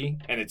party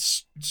and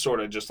it's sort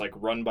of just like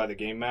run by the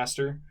game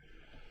master,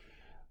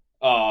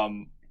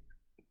 don't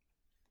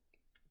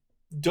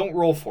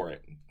roll for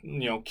it.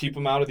 Keep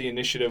them out of the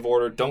initiative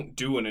order. Don't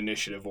do an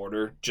initiative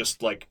order.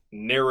 Just like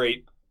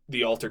narrate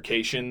the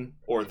altercation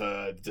or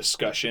the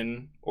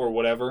discussion or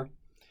whatever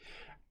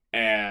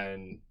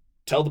and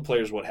tell the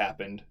players what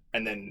happened.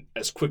 And then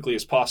as quickly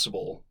as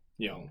possible,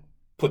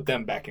 put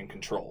them back in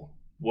control.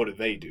 What do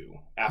they do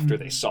after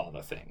they saw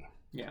the thing?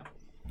 Yeah.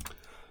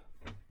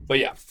 But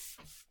yeah.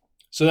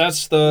 So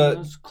that's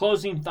those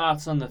closing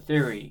thoughts on the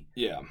theory.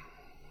 Yeah.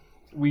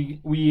 We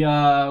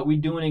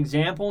do an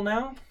example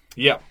now?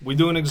 Yeah, we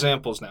doing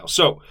examples now.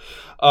 So,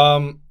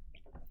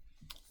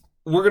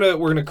 we're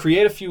gonna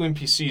create a few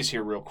NPCs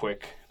here real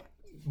quick.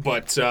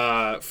 But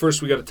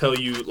first we got to tell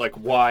you like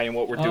why and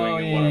what we're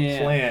doing and what our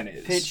plan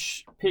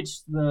is.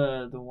 Pitch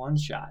the one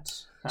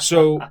shots.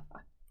 So,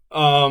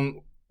 I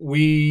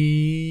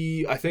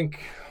think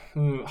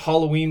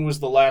Halloween was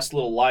the last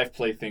little live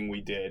play thing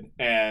we did,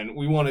 and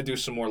we want to do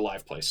some more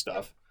live play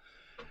stuff.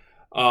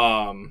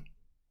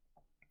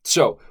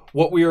 So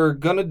what we are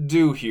going to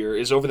do here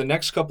is over the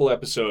next couple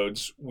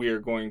episodes, we are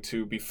going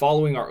to be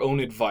following our own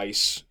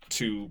advice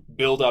to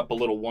build up a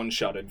little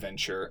one-shot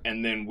adventure,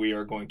 and then we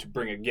are going to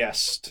bring a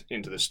guest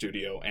into the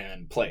studio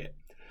and play it.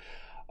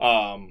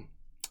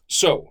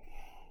 So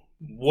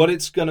what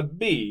it's going to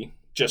be,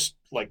 just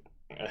like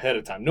ahead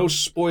of time, no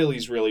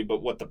spoilies really,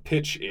 but what the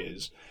pitch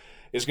is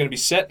going to be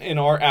set in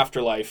our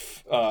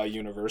Afterlife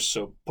universe,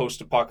 so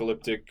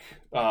post-apocalyptic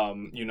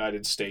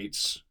United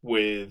States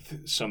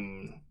with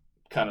some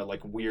kind of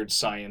like weird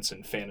science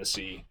and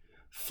fantasy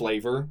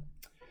flavor.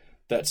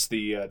 That's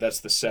the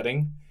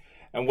setting.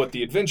 And what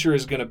the adventure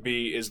is going to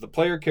be is the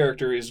player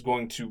character is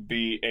going to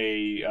be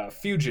a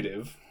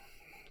fugitive,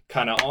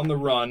 kind of on the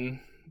run,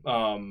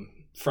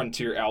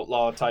 frontier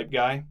outlaw type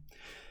guy.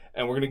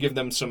 And we're going to give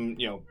them some,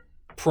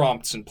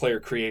 prompts and player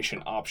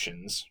creation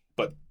options.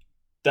 But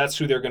that's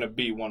who they're going to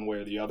be one way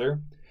or the other.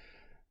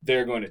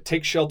 They're going to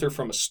take shelter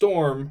from a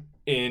storm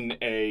in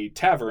a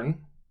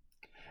tavern.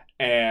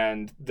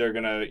 And they're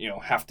going to,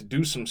 have to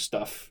do some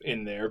stuff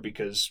in there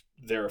because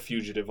they're a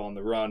fugitive on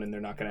the run and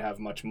they're not going to have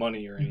much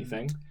money or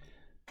anything.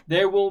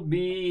 There will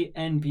be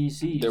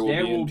NPCs. There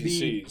will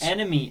be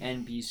enemy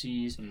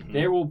NPCs. Mm-hmm.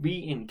 There will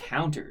be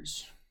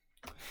encounters.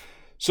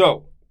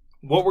 So,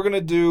 what we're going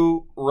to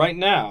do right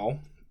now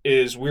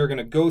is we're going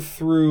to go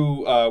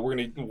through, we're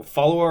going to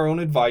follow our own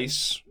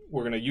advice.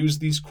 We're going to use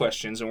these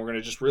questions and we're going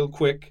to just real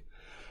quick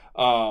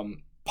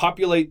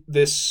populate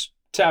this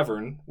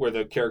tavern where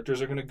the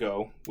characters are going to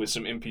go with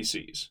some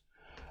NPCs.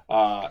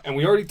 And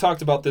we already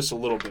talked about this a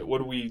little bit.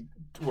 What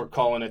we're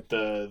calling it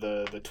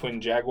the Twin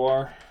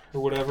Jaguar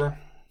or whatever.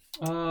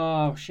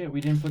 Oh, shit.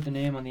 We didn't put the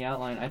name on the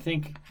outline. I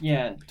think,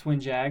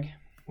 Twin Jag.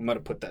 We might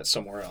have put that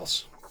somewhere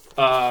else.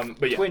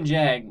 But yeah. Twin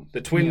Jag.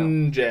 The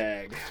Twin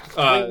Jag.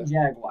 Twin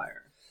Jaguar.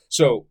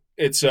 So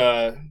it's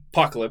a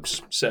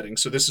apocalypse setting.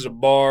 So this is a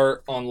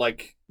bar on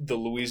like the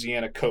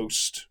Louisiana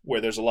coast where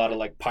there's a lot of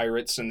like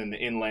pirates, and then the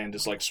inland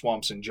is like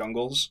swamps and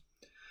jungles.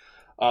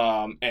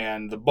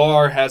 And the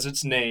bar has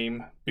its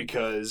name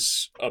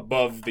because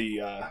above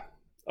the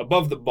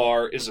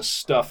bar is a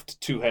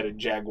stuffed two-headed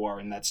jaguar,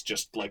 and that's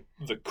just like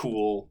the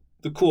cool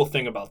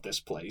thing about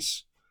this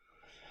place.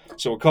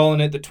 So we're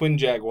calling it the Twin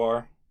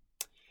Jaguar,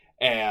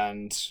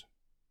 and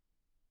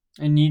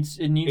it needs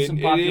some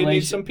population. It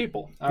needs some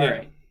people. All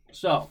right.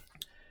 So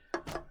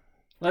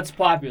let's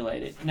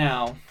populate it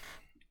now.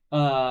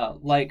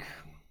 Let's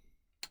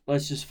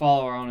just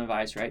follow our own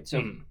advice, right?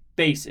 So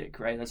basic,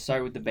 right? Let's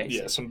start with the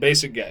basic. Yeah, some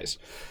basic guys.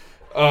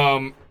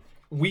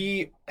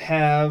 We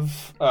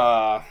have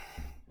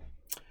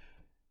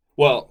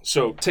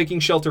so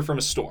taking shelter from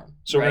a storm.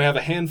 So we're gonna have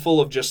a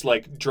handful of just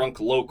like drunk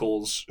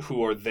locals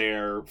who are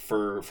there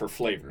for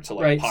flavor to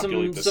like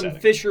populate the setting. Some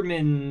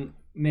fishermen,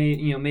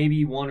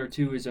 maybe one or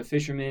two is a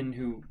fisherman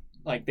who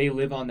like they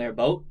live on their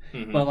boat,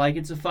 but like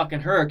it's a fucking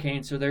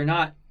hurricane, so they're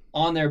not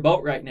on their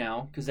boat right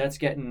now because that's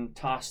getting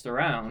tossed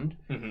around.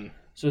 Mm-hmm.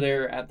 So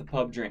they're at the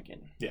pub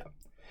drinking. Yeah.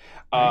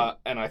 Right.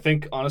 And I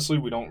think, honestly,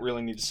 we don't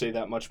really need to say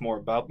that much more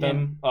about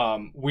them.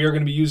 We are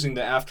going to be using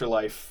the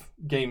Afterlife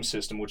game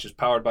system, which is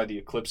powered by the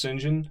Eclipse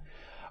engine.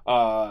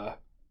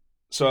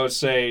 So I would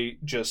say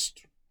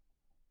just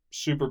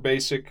super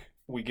basic.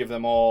 We give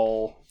them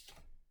all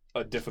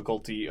a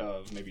difficulty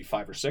of maybe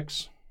 5 or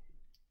 6.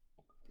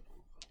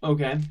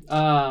 Okay.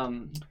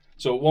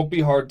 So it won't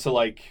be hard to,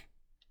 like,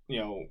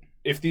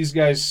 if these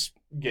guys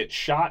get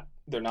shot,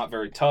 they're not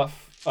very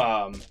tough.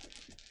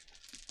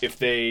 If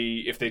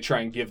they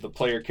try and give the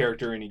player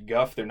character any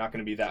guff, they're not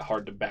going to be that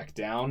hard to back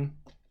down.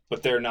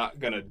 But they're not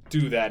going to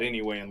do that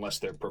anyway unless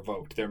they're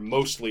provoked. They're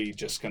mostly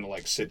just going to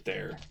like sit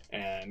there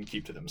and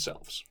keep to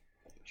themselves.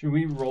 Should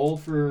we roll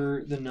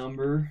for the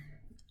number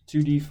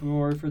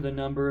 2d4 for the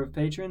number of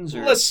patrons?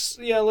 Or Let's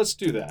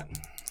do that.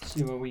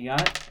 see what we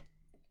got.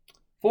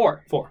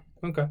 4.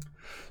 Okay.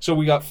 So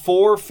we got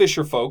 4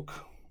 fisher folk.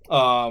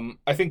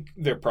 I think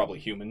they're probably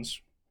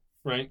humans,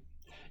 right?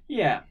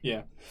 Yeah.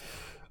 Yeah.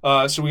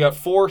 So we got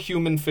 4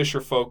 human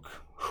fisher folk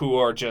who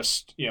are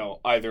just,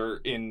 either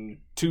in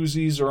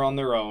twosies or on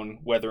their own,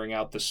 weathering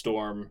out the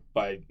storm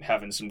by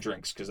having some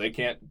drinks because they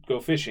can't go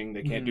fishing.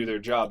 They can't do their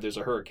job. There's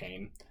a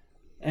hurricane.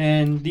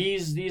 And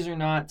these are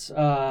not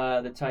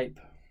the type,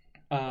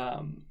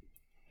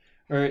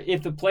 or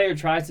if the player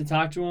tries to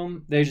talk to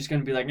them, they're just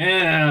going to be like,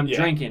 I'm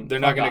drinking. They're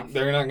not going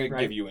to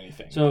give you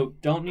anything. So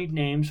don't need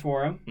names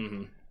for them.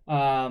 Mm-hmm.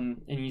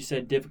 And you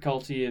said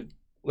difficulty of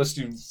Let's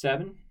do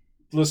 7?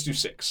 Let's do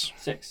 6.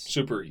 6.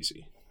 Super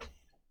easy.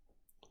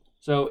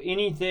 So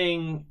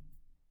anything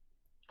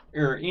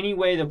or any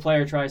way the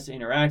player tries to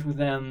interact with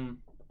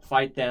them,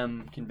 fight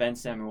them,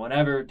 convince them, or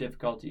whatever,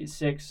 difficulty is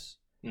 6.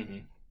 Mm-hmm.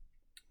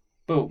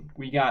 Boom.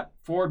 We got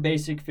 4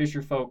 basic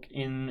fisher folk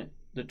in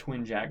the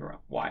Twin Jaguar.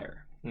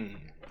 Mm.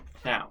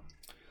 Now.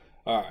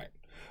 All right.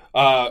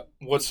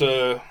 What's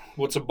a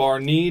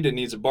bar need? It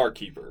needs a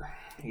barkeeper.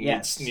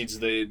 Yes. Needs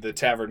the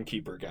tavern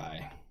keeper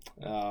guy.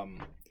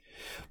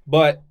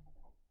 But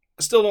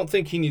I still don't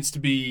think he needs to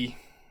be.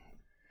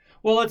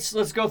 Well,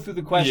 let's go through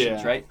the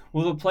questions, Yeah. right?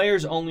 Will the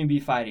players only be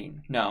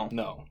fighting?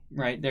 No.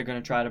 Right? They're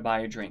going to try to buy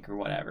a drink or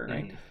whatever,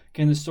 right? Mm.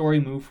 Can the story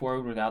move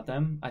forward without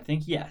them? I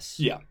think yes.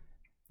 Yeah.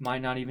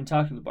 Might not even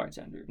talk to the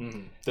bartender.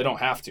 Mm. They don't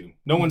have to.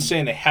 No one's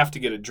saying they have to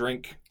get a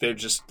drink. They're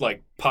just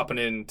like popping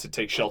in to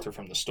take shelter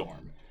from the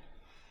storm.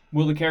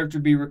 Will the character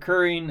be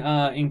recurring?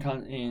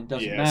 It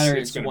doesn't matter.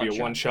 It's going to be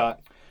a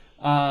one-shot.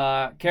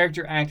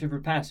 Character active or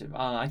passive?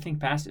 I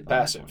think passive.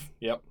 Passive.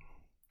 Yep.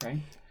 Right.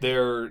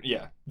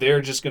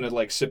 They're just going to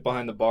like sit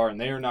behind the bar and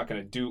they are not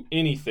going to do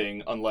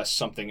anything unless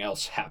something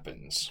else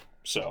happens.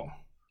 So.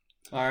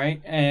 All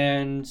right,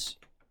 and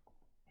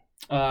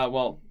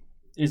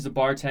is the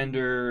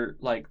bartender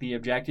like the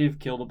objective?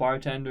 Kill the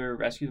bartender,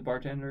 rescue the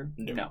bartender?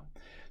 No.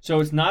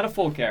 So it's not a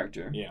full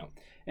character. Yeah.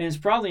 And it's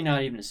probably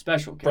not even a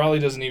special character. Probably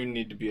doesn't even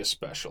need to be a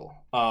special.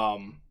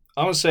 I'm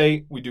going to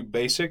say we do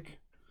basic,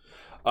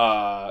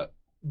 but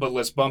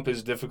let's bump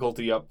his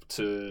difficulty up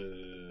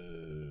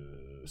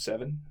to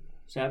 7.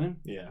 7?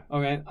 Yeah.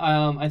 Okay.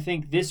 I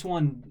think this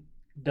one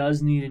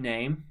does need a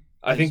name.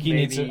 I think he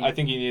needs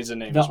a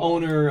name. The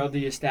owner of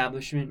the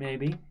establishment,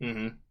 maybe.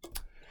 Mm-hmm.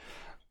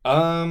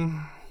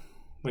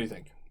 What do you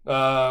think?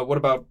 What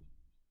about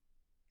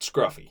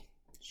Scruffy?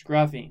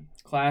 Scruffy,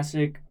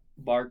 classic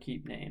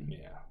barkeep name.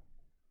 Yeah.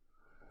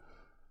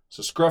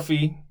 So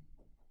Scruffy,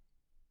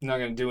 not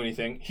going to do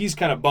anything. He's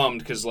kind of bummed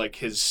because like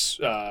his,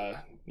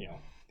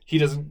 he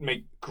doesn't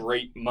make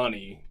great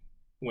money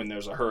when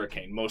there's a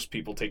hurricane. Most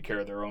people take care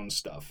of their own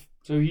stuff.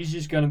 So he's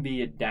just going to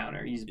be a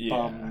downer. He's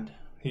bummed.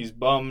 He's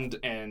bummed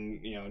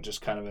and,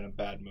 just kind of in a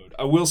bad mood.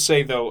 I will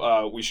say,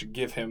 though, let's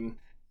give him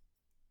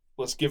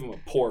a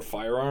poor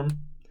firearm.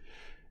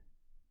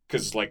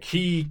 Because, like,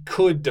 he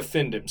could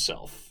defend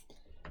himself.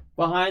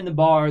 Behind the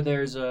bar,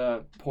 there's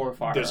a poor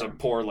firearm. There's a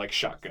poor, like,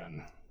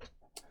 shotgun.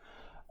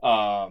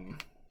 And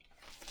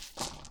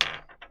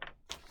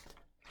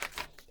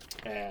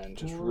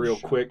just real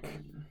quick.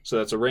 So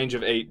that's a range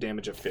of 8,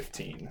 damage of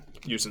 15.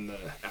 Using the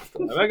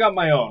Afterlife. I got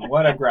my own.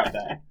 Why'd I grab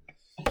that?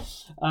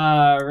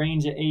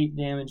 Range of 8,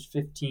 damage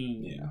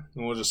 15. Yeah,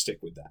 and we'll just stick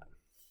with that.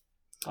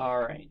 All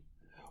right.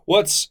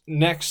 What's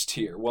next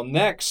here? Well,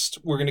 next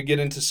we're gonna get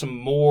into some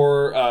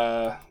more.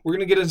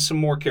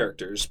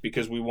 Characters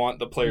because we want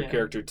the player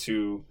character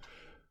to.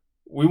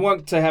 We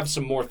want to have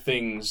some more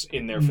things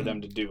in there for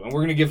them to do, and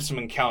we're gonna give some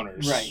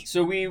encounters. Right.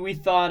 So we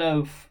thought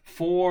of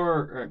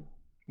 4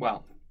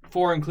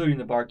 including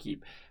the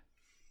barkeep.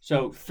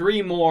 So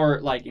 3 more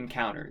like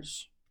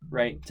encounters.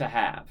 Right, to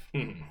have.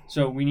 Mm-hmm.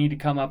 So we need to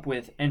come up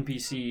with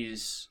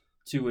NPCs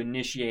to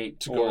initiate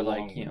to or go like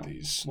along with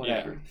these.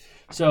 Whatever. Yeah.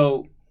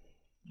 So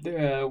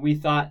we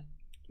thought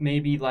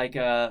maybe like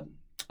a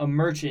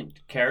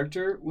merchant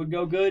character would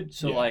go good.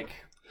 So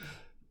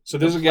so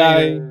there's a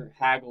guy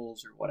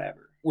haggles or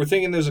whatever. We're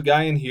thinking there's a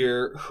guy in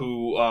here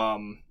who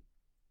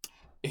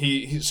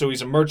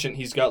he's a merchant.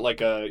 He's got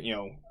like a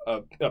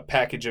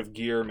package of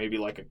gear, maybe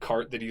like a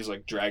cart that he's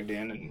like dragged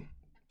in and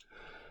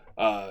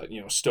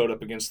stowed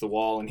up against the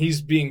wall, and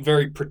he's being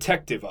very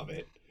protective of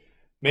it.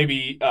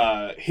 Maybe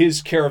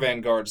his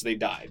caravan guards, they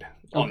died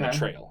on the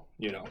trail,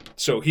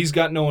 So he's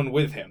got no one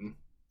with him,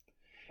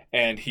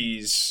 and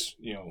he's,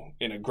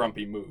 in a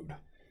grumpy mood.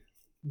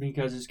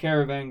 Because his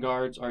caravan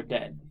guards are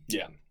dead.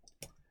 Yeah.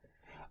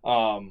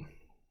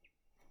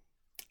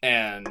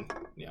 And,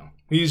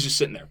 he's just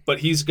sitting there.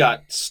 But he's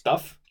got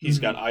stuff. He's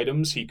got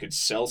items. He could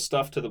sell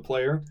stuff to the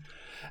player.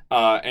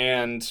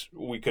 And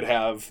we could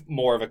have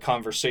more of a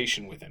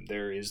conversation with him.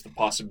 There is the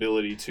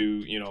possibility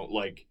to,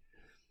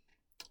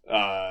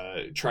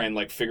 try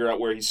and figure out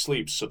where he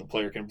sleeps so the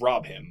player can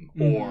rob him,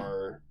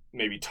 or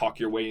maybe talk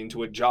your way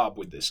into a job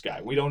with this guy.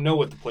 We don't know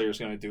what the player's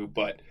going to do,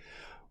 but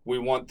we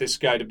want this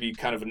guy to be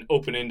kind of an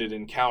open-ended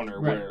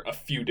encounter where a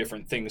few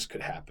different things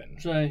could happen.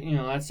 So,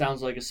 that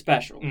sounds like a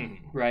special,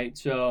 right?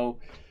 So,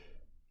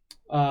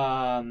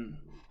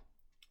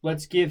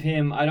 let's give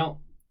him,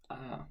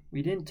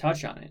 we didn't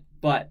touch on it,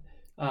 but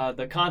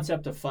the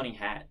concept of funny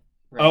hat.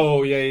 Right?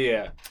 Oh,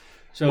 yeah.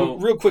 So,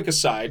 real quick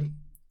aside,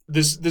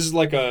 this is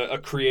like a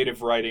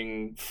creative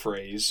writing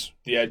phrase.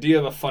 The idea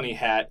of a funny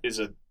hat is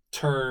a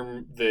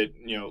term that,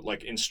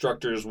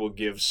 instructors will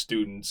give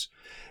students.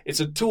 It's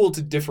a tool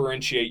to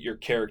differentiate your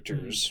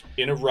characters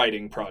in a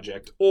writing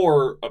project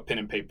or a pen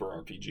and paper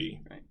RPG.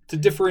 Right. To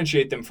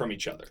differentiate them from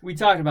each other. We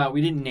talked about,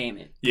 we didn't name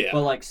it. Yeah.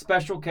 But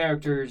special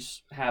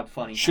characters have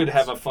funny hats. Should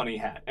have a funny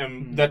hat.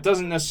 And that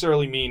doesn't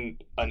necessarily mean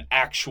an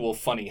actual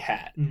funny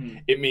hat.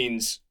 It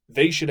means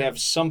they should have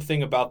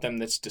something about them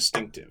that's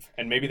distinctive.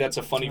 And maybe that's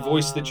a funny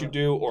voice that you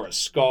do, or a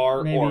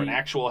scar, or an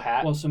actual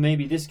hat. Well, so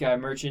maybe this guy,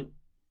 merchant,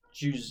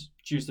 chews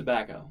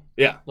tobacco.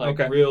 Yeah.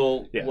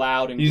 Real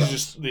loud and he's gross.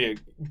 Just the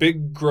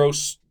big,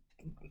 gross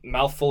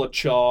mouthful of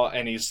chaw,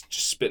 and he's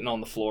just spitting on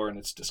the floor, and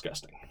it's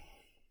disgusting.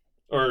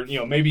 Or,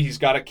 maybe he's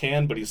got a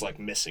can, but he's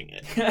missing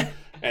it.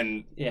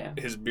 And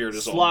his beard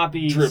is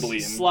sloppy, all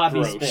dribbly and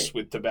gross spit.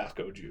 With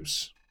tobacco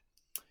juice.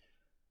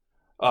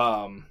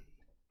 I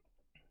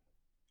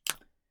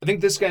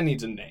think this guy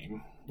needs a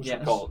name. What should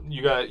we call it?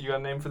 You got a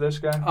name for this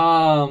guy?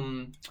 How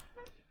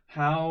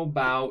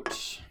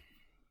about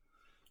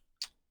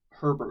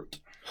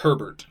Herbert?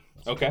 Herbert.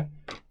 Okay.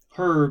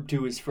 Herb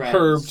to his friends.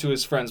 Herb to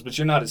his friends, but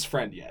you're not his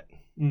friend yet.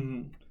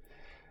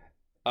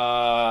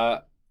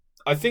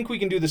 I think we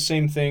can do the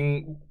same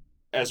thing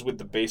as with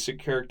the basic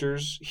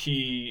characters.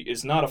 He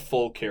is not a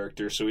full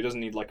character, so he doesn't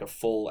need a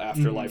full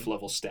afterlife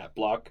level stat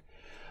block.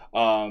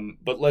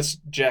 But let's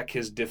jack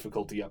his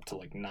difficulty up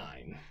to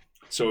 9.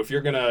 So if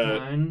you're gonna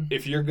try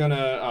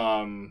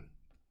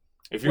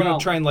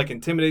and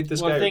intimidate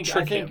this guy or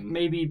trick him,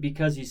 maybe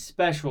because he's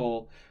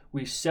special,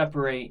 we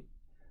separate.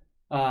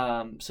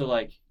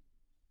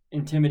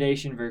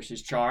 Intimidation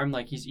versus charm.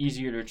 He's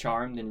easier to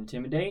charm than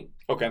intimidate.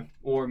 Okay.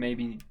 Or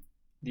maybe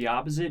the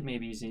opposite.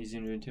 Maybe he's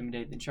easier to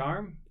intimidate than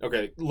charm.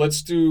 Okay.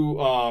 Let's do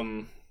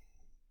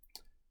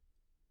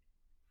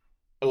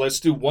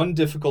one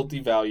difficulty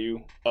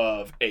value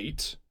of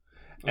 8,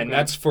 and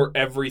that's for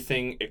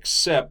everything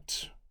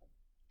except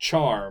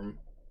charm,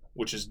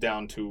 which is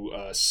down to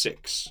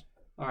 6.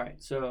 All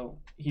right. So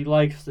he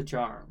likes the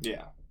charm.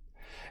 Yeah,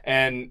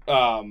 and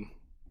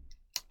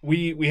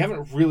We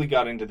haven't really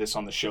got into this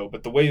on the show,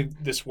 but the way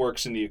this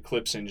works in the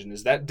Eclipse engine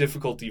is that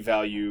difficulty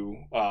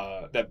value,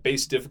 that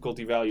base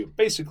difficulty value,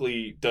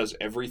 basically does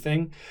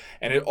everything,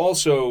 and it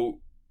also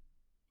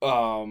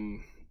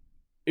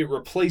it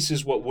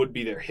replaces what would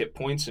be their hit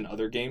points in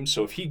other games.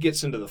 So if he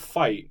gets into the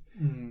fight,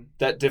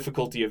 that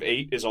difficulty of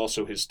 8 is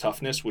also his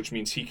toughness, which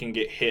means he can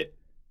get hit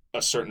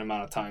a certain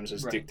amount of times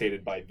as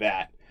dictated by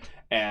that,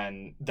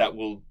 and that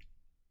will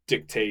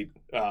dictate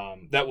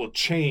that will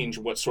change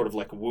what sort of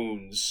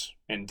wounds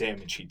and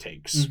damage he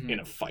takes in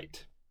a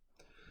fight.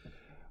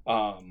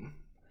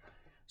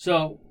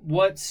 So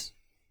what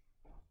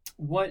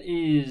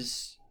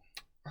is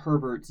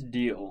Herbert's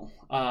deal?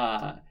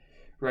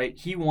 Right,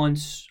 he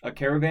wants a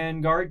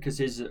caravan guard because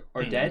his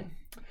are dead.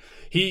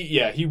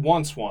 He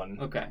wants one.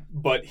 Okay,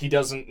 but he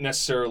doesn't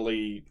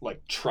necessarily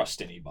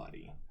trust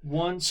anybody.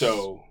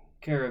 So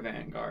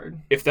caravan guard.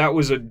 If that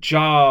was a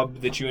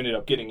job that you ended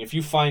up getting, if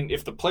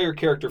the player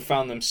character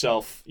found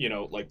themselves,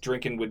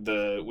 drinking with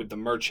the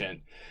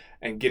merchant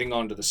and getting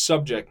onto the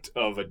subject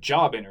of a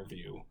job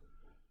interview,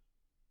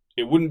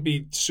 it wouldn't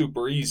be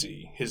super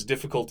easy. His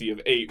difficulty of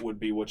 8 would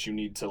be what you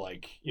need to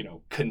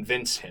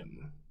convince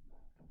him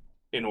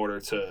in order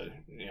to,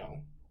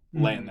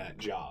 land that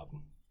job.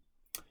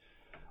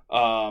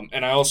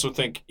 And I also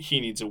think he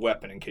needs a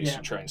weapon in case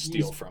you try and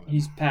steal from him.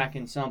 He's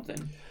packing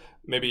something.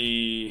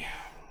 Maybe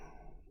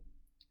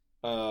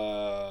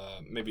a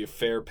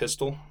fair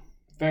pistol.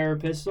 Fair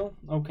pistol?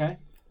 Okay.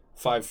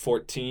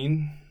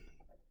 514.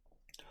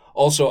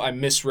 Also, I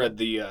misread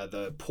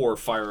the poor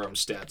firearm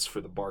stats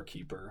for the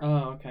barkeeper.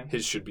 Oh, okay.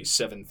 His should be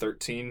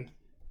 713.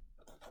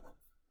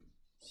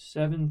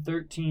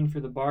 713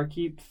 for the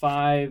barkeep.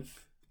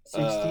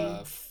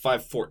 516.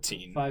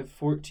 514.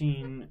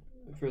 514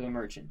 for the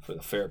merchant. For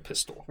the fair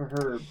pistol. For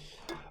Herb.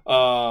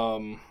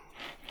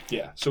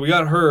 Yeah. So we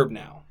got Herb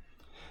now.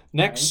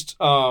 Next,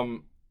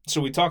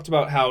 So we talked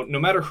about how no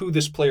matter who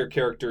this player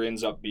character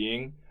ends up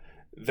being,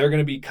 they're going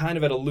to be kind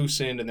of at a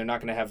loose end and they're not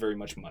going to have very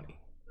much money.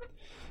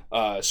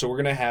 So we're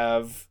going to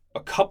have a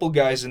couple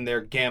guys in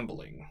there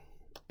gambling.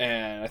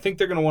 And I think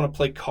they're going to want to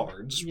play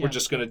cards. Yeah. We're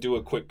just going to do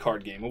a quick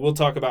card game. And we'll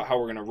talk about how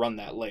we're going to run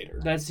that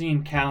later. That's the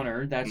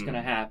encounter that's going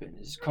to happen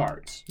is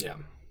cards. Yeah.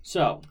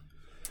 So,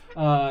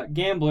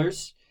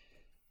 gamblers,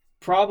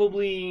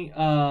 probably...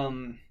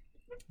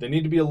 they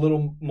need to be a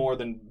little more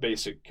than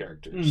basic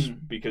characters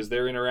because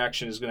their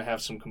interaction is going to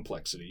have some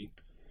complexity.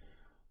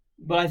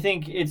 But I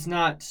think it's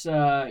not...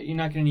 you're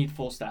not going to need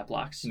full stat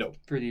blocks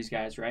for these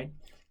guys, right?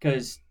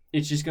 Because...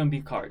 it's just going to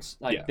be cards.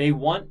 They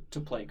want to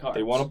play cards.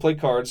 They want to play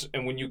cards,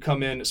 and when you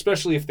come in,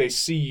 especially if they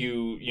see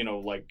you,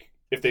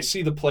 if they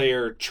see the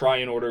player try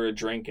and order a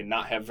drink and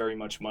not have very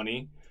much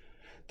money,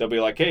 they'll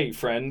be like, hey,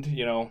 friend,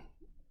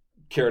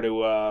 care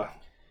to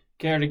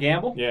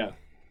gamble? Yeah.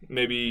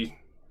 Maybe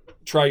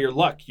try your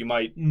luck. You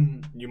might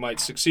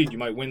succeed. You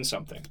might win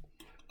something.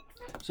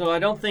 So I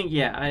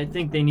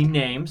think they need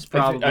names,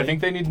 probably. I think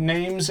they need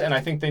names, and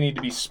I think they need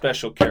to be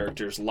special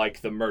characters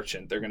like the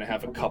merchant. They're going to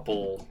have a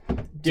couple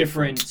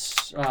different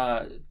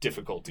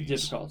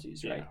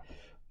difficulties, right?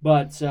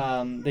 But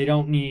they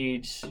don't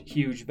need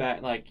huge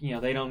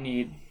they don't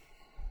need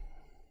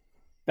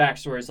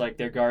backstories like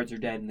their guards are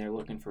dead and they're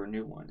looking for a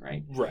new one,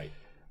 right? Right.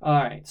 All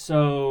right,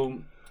 so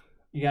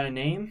you got a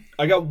name?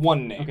 I got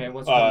one name. Okay,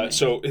 what's one name?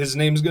 So his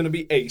name's going to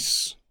be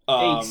Ace.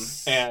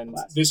 Ace. And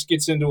this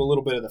gets into a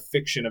little bit of the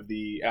fiction of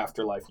the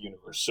Afterlife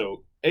universe.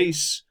 So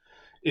Ace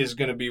is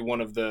going to be one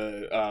of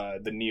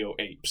the Neo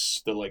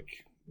apes, the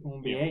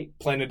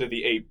Planet of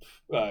the Ape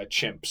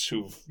chimps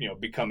who've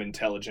become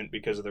intelligent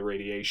because of the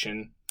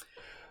radiation.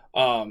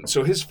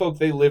 So his folk,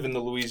 they live in the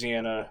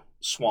Louisiana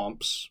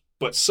swamps,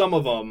 but some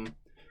of them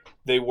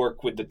they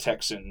work with the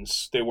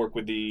Texans. They work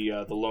with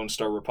the Lone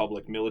Star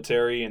Republic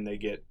military, and they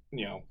get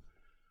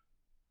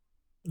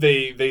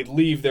they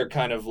leave their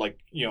kind of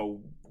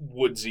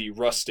woodsy,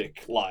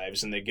 rustic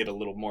lives, and they get a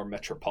little more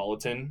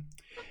metropolitan.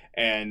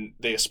 And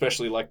they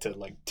especially like to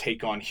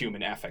take on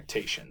human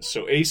affectations.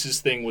 So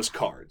Ace's thing was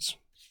cards.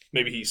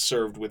 Maybe he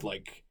served with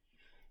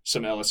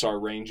some LSR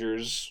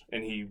Rangers,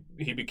 and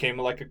he became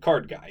a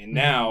card guy. And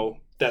now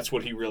that's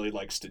what he really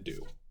likes to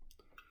do.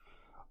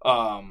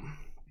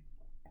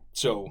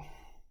 So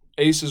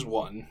Ace is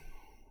one.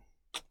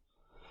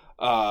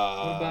 What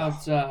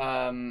about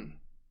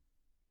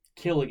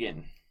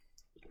Killigan?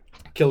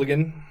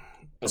 Killigan.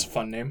 That's a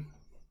fun name.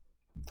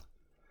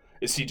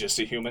 Is he just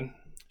a human?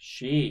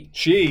 She's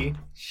a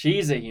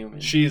human.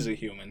 She's a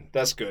human.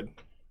 That's good.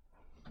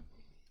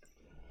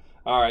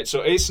 All right,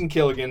 so Ace and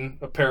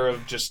Killigan, a pair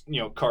of just,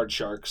 card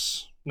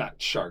sharks.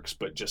 Not sharks,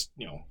 but just,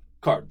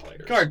 card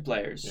players. Card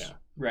players. Yeah.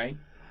 Right.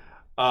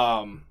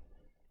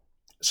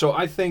 So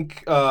I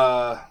think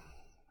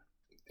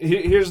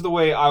here's the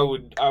way I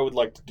would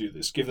like to do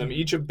this. Give them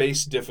each a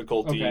base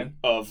difficulty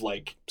of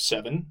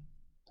 7,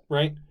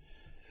 right?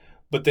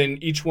 But then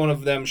each one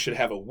of them should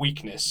have a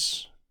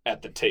weakness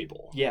at the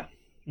table. Yeah.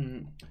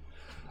 Mm-hmm.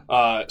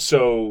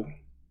 So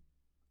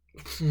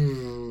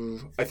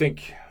I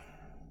think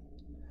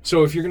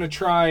so. If you're gonna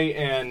try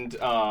and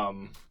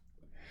well,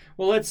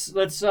 let's do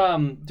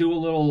a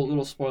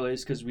little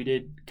spoilers because we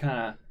did kind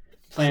of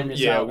plan this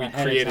out. Yeah, we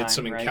created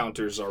some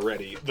encounters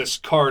already. This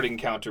card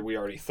encounter we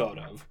already thought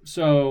of.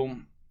 So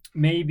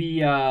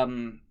maybe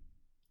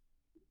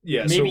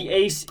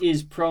Ace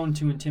is prone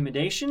to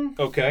intimidation.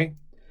 Okay.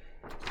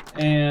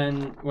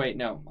 And wait,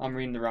 no, I'm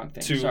reading the wrong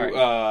thing. Sorry.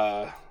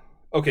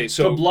 Okay,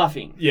 so to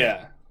bluffing.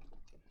 Yeah.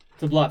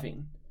 To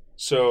bluffing.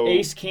 So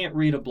Ace can't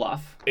read a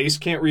bluff. Ace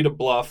can't read a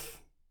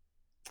bluff.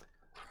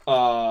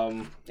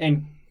 And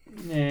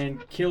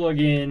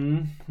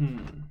Killigan.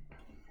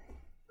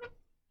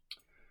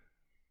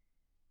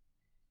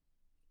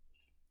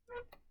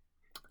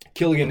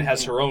 Killigan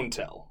has her own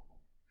tell.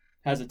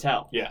 Has a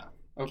tell. Yeah.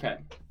 Okay.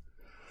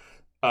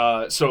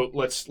 So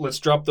let's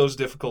drop those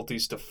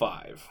difficulties to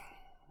 5.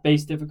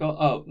 Base difficult?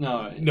 Oh,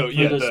 no.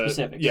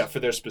 Specifics. Yeah,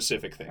 for their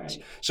specific things.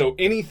 Right. So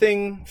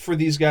anything for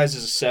these guys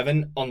is a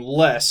 7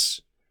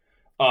 unless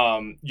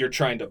you're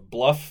trying to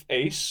bluff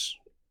Ace,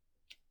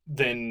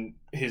 then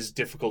his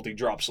difficulty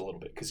drops a little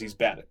bit because he's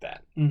bad at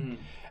that. Mm-hmm.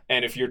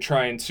 And if you're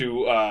trying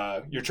to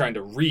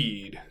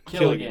read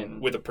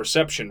Killigan with a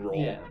perception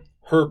roll,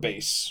 her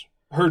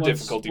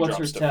difficulty drops to 5.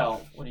 What's her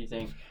tell? What do you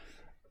think?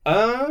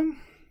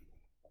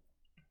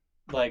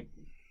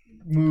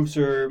 Moves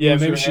her. Yeah,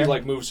 moves maybe her she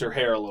hair? moves her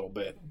hair a little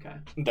bit. Okay.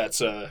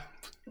 That's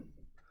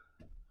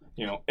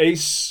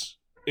Ace.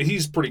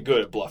 He's pretty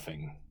good at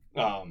bluffing.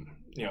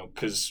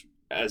 Because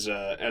as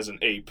an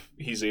ape,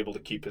 he's able to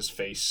keep his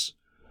face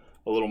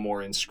a little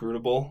more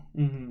inscrutable.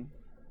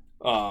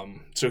 Mm-hmm.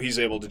 So he's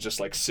able to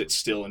just sit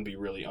still and be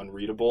really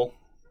unreadable.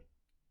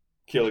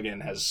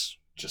 Killigan has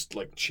just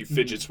she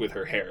fidgets with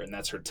her hair, and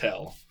that's her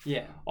tell.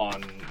 Yeah.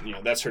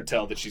 That's her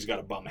tell that she's got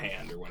a bum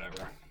hand or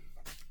whatever.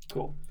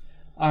 Cool.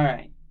 All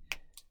right.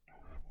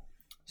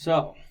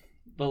 So,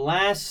 the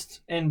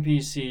last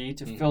NPC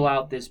to fill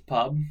out this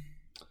pub,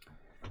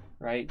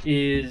 right,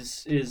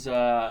 is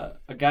a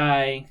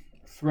guy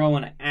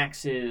throwing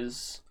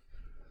axes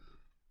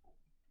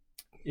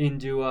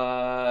into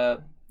a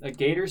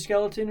gator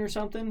skeleton or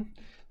something.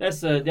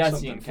 That's the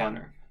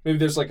encounter. Fun. Maybe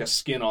there's like a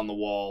skin on the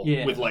wall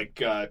with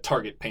like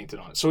target painted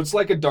on it. So it's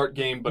like a dart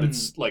game, but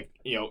it's like,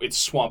 it's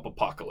Swamp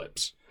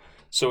Apocalypse.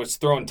 So it's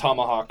throwing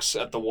tomahawks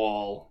at the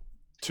wall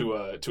to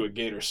a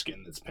gator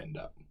skin that's pinned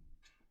up.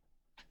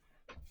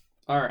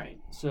 All right.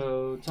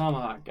 So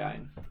Tomahawk Guy.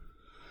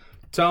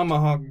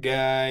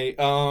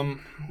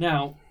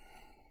 Now,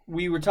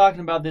 we were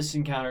talking about this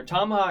encounter.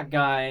 Tomahawk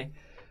Guy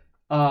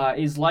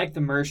is like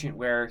the merchant,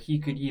 where he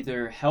could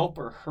either help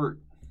or hurt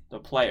the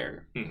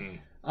player.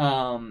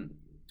 Mm-hmm.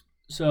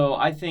 So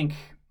I think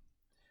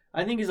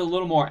he's a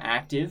little more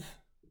active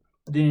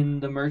than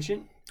the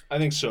merchant. I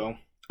think so.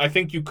 I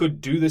think you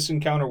could do this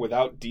encounter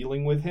without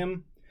dealing with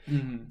him,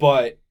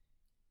 but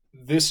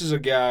this is a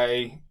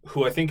guy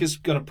who I think is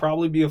going to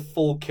probably be a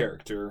full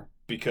character,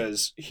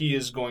 because he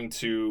is going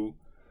to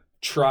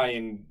try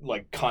and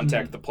like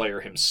contact the player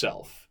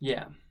himself.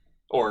 Yeah.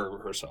 Or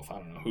herself. I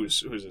don't know.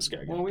 Who's this guy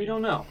going to be? Well, we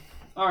don't know.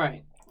 All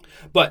right.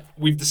 But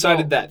we've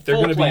decided that they're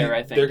going to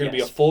be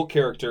yes. a full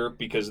character,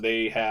 because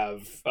they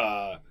have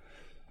a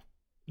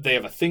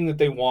thing that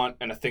they want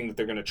and a thing that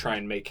they're going to try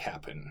and make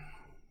happen.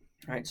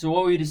 All right. So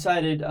what we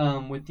decided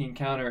with the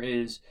encounter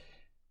is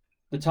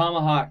the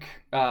tomahawk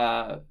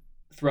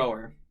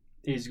thrower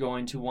is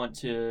going to want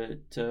to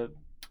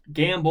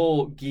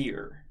gamble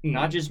gear,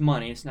 not just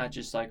money. It's not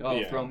just like,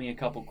 throw me a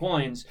couple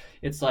coins.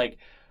 It's like,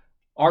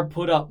 or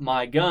put up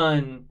my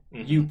gun,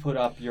 you put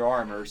up your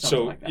armor, or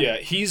something like that. So, yeah,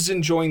 he's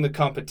enjoying the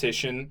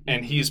competition,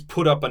 and he's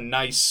put up a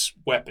nice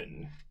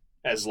weapon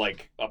as,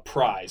 like, a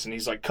prize. And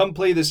he's like, come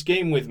play this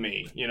game with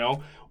me,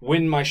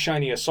 win my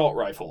shiny assault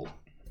rifle.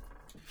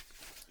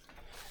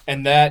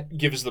 And that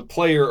gives the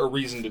player a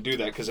reason to do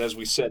that, because as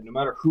we said, no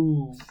matter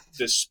who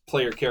this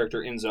player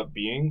character ends up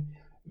being,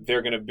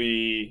 they're going to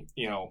be,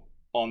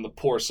 on the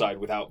poor side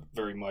without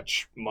very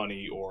much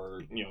money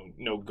or,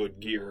 no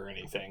good gear or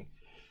anything.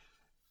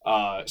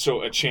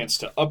 So a chance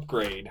to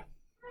upgrade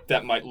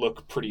that might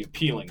look pretty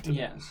appealing to them.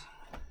 Yes.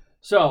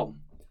 So,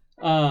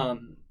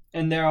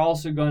 and they're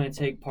also going to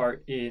take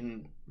part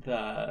in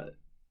the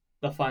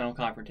final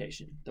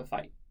confrontation, the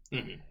fight.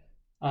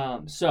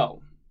 Mm-hmm.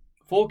 So,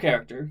 full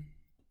character,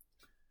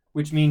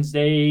 which means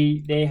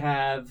they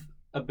have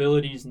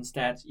abilities and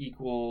stats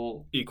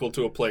equal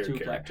to a player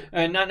character.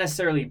 And not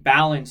necessarily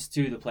balanced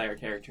to the player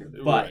character,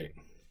 but right.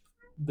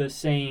 the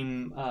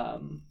same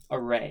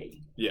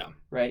array. Yeah.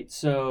 Right?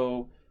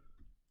 So,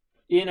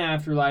 in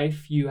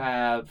Afterlife, you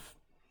have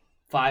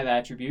 5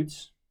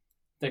 attributes: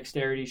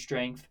 dexterity,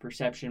 strength,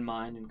 perception,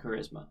 mind, and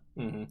charisma.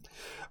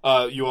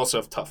 Mm-hmm. You also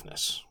have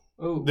toughness.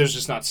 Oh, there's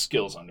just not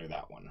skills under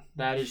that one.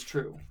 That is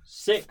true.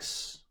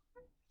 6.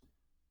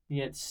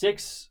 You get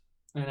 6,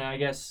 and I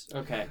guess,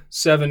 okay.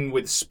 7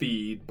 with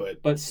speed,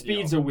 but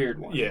speed's a weird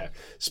one. Yeah.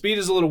 Speed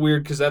is a little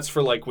weird, because that's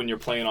for like when you're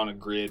playing on a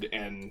grid,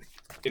 and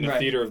in a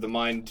Theater of the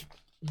Mind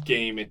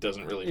game, it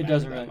doesn't really matter. It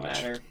doesn't really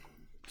matter.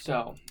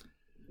 So,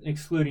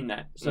 excluding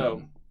that.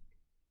 So,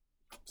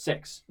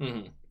 6.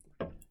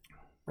 Mm-hmm.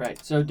 Right.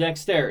 So,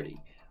 dexterity.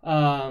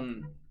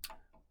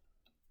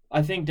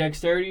 I think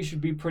dexterity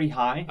should be pretty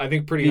high. I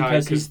think pretty high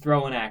because he's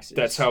throwing axes.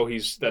 That's how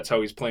he's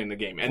playing the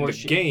game. And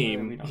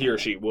he or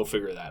she, we'll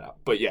figure that out.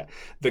 But yeah,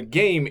 the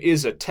game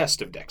is a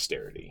test of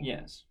dexterity.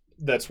 Yes.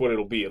 That's what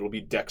it'll be. It'll be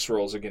dex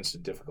rolls against a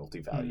difficulty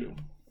value.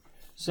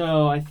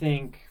 So I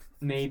think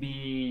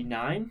maybe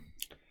 9.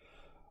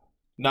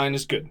 9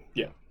 is good.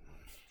 Yeah.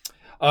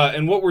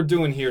 And what we're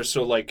doing here,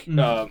 so like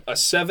a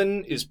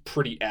 7 is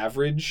pretty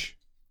average.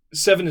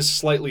 7 is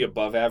slightly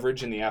above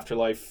average in the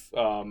Afterlife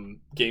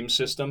game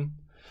system.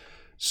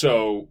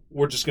 So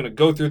we're just going to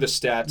go through the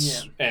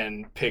stats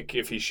and pick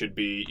if he should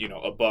be,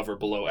 above or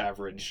below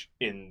average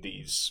in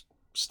these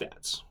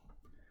stats.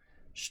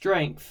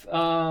 Strength,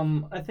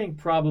 I think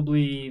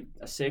probably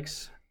a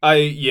 6.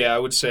 I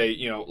would say,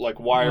 like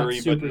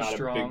wiry but not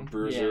strong. A big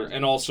bruiser. Yeah.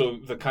 And also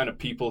the kind of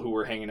people who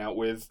we're hanging out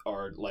with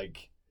are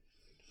like,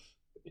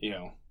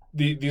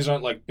 these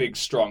aren't like big,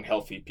 strong,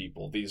 healthy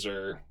people. These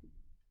are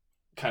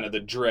kind of the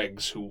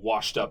dregs who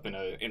washed up in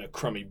a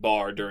crummy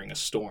bar during a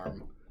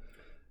storm.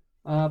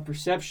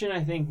 Perception,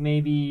 I think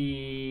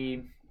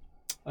maybe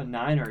a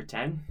 9 or a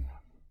 10.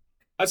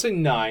 I'd say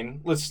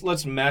 9.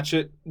 Let's match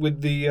it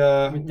with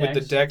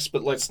the dex,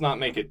 but let's not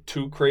make it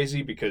too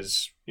crazy,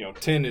 because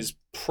 10 is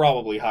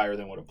probably higher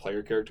than what a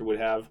player character would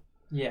have.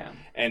 Yeah.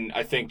 And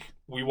I think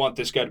we want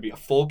this guy to be a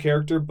full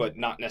character, but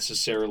not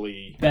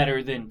necessarily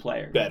better than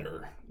player.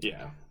 Better,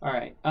 yeah. All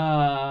right.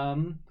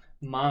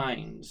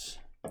 Mind.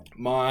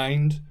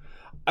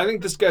 I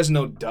think this guy's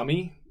no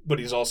dummy, but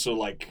he's also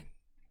like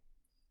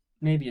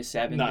maybe a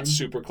 7. Not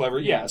super clever.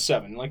 Yeah,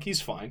 7. Like,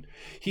 he's fine.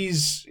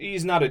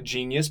 He's not a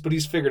genius, but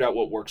he's figured out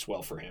what works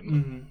well for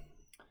him.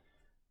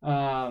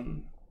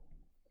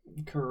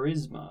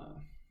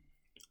 Charisma.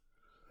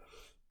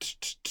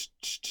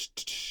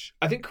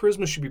 I think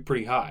charisma should be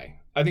pretty high.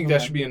 I think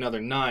that should be another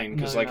 9,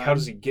 because how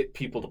does he get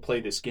people to play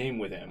this game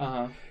with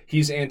him?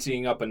 He's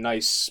anteing up a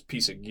nice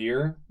piece of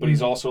gear, but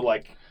he's also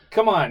like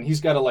come on, he's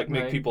got to like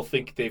make Right. people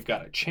think they've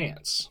got a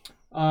chance.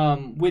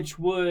 Which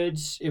would,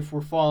 if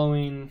we're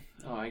following...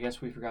 Oh, I guess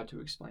we forgot to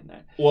explain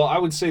that. Well, I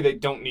would say they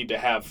don't need to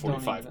have Don't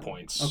need 45 that.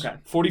 points. Okay.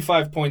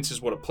 45 points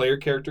is what a player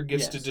character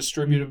gets to Yes.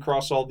 distribute Mhm.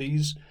 across all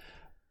these.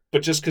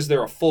 But just because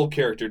they're a full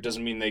character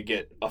doesn't mean they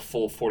get a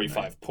full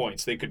 45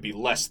 points. They could be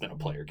less than a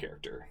player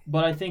character.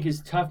 But I think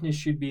his toughness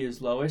should be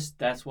his lowest.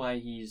 That's why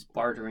he's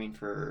bartering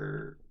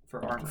for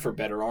armor. For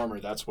better armor,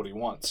 that's what he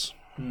wants.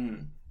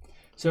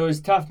 So his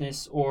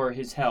toughness or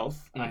his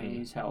health, Mhm.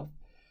 his health,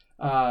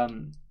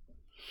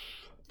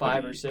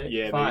 5 or 6?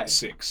 Yeah, 5. maybe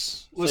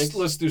 6. Let's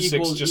do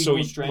Equal- 6 just so equal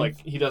he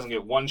strength. he doesn't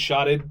get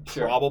one-shotted,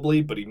 Sure.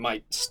 probably, but he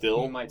might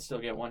still. He might still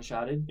get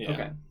one-shotted? Yeah.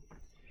 Okay.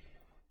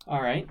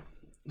 All right.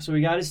 So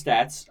we got his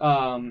stats.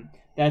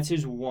 That's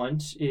his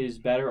want, is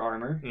better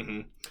armor.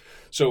 Mm-hmm.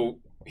 So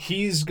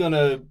he's going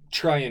to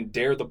try and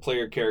dare the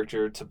player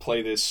character to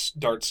play this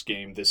darts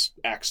game, this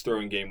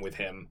axe-throwing game with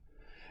him.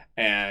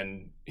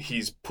 And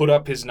he's put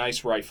up his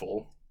nice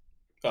rifle,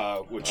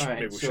 which All right,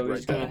 maybe we so should he's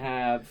write going to down.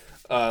 have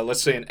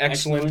Let's say an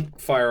excellent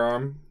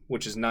firearm,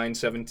 which is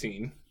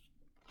 917.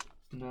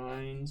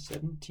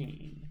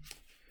 917.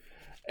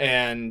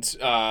 And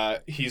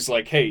he's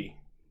like, hey,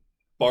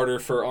 barter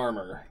for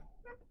armor.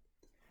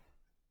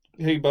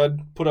 Hey,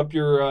 bud, put up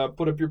your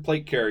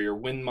plate carrier.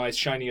 Win my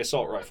shiny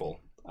assault rifle.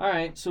 All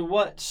right, so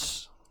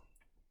what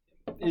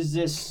is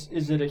this?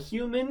 Is it a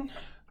human,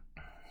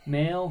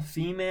 male,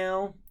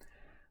 female?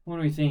 What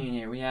are we thinking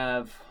here? We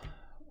have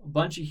a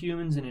bunch of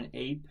humans and an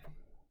ape.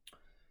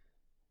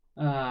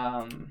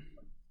 I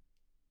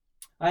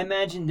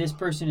imagine this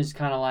person is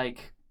kind of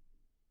like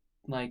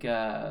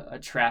a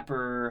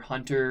trapper,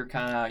 hunter,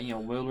 kind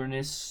of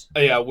wilderness.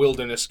 Yeah,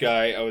 wilderness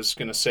guy, I was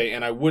going to say.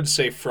 And I would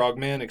say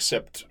frogman,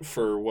 except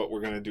for what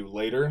we're going to do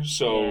later.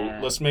 So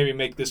Yeah. let's maybe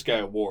make this guy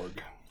a warg.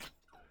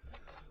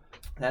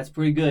 That's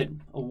pretty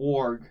good. A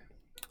warg.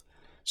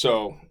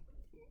 So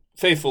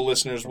faithful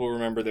listeners will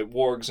remember that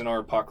wargs in our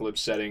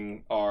apocalypse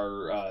setting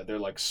are they're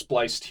like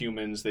spliced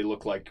humans. They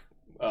look like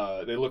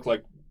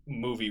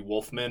movie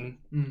wolfmen.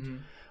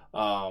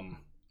 Mm-hmm.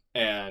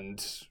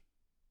 And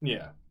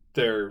yeah,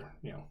 they're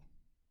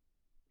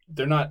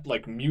not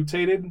like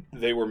mutated.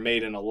 They were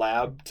made in a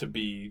lab to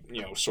be,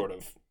 sort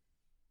of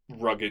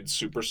rugged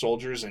super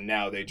soldiers, and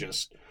now they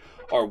just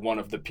are one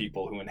of the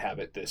people who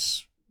inhabit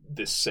this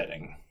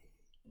setting.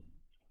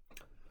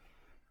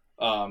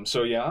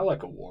 So yeah, I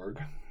like a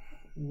warg.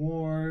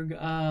 Warg.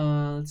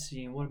 Let's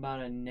see. What about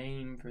a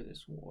name for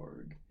this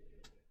warg?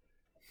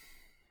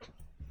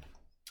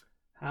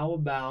 How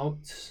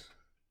about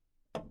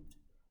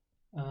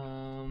I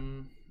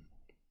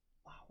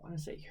want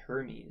to say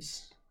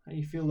Hermes. How do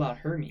you feel about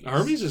Hermes?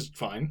 Hermes is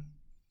fine.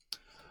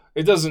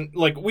 It doesn't,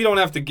 we don't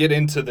have to get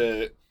into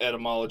the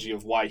etymology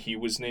of why he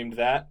was named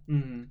that.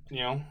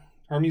 Mm-hmm.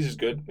 Hermes is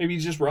good. Maybe he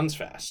just runs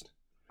fast.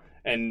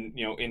 And,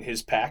 in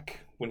his pack,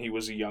 when he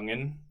was a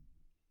youngin',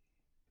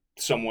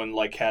 someone,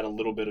 had a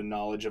little bit of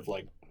knowledge of,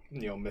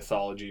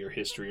 mythology or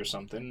history or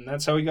something. And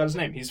that's how he got his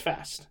name. He's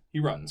fast. He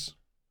runs.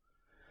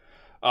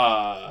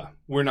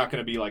 We're not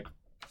going to be,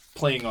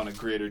 playing on a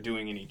grid or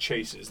doing any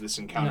chases. This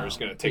encounter is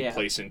going to take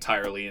place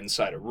entirely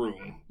inside a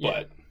room.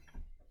 Yeah.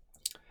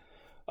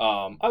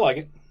 But I like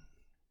it.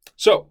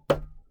 So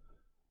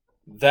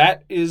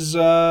that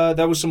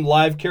was some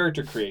live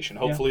character creation.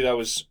 Hopefully that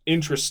was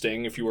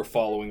interesting if you were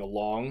following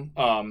along.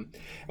 And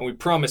we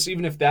promise,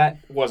 even if that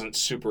wasn't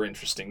super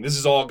interesting, this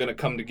is all going to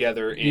come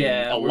together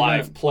in a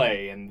live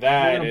play, and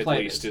that at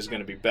least is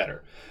going to be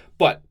better.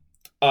 But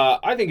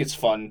I think it's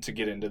fun to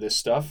get into this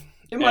stuff.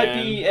 It might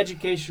be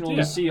educational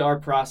to see our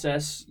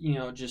process,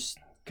 just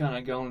kind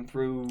of going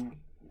through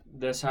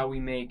this, how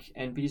we make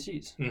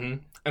NPCs. Mm-hmm.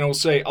 And I'll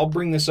say, I'll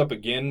bring this up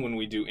again when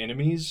we do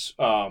enemies,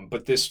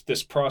 but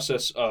this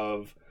process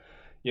of,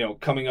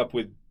 coming up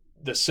with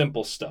the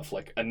simple stuff,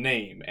 like a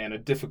name and a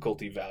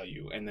difficulty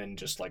value, and then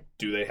just,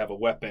 do they have a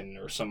weapon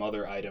or some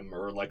other item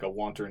or, a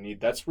want or need,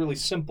 that's really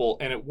simple,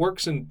 and it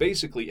works in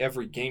basically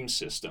every game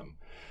system.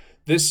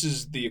 This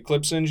is the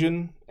Eclipse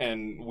engine,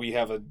 and we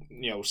have a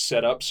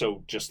set up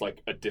so just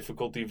a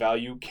difficulty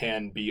value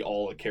can be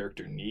all a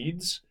character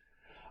needs.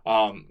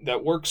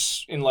 That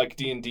works in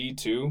D&D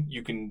too.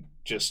 You can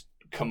just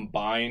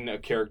combine a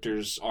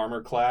character's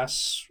armor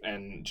class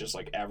and just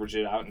average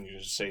it out, and you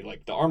just say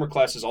the armor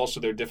class is also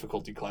their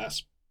difficulty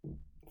class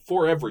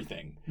for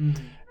everything.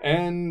 Mm-hmm.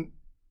 And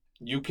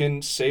you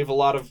can save a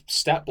lot of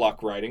stat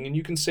block writing, and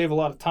you can save a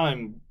lot of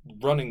time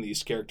running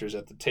these characters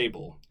at the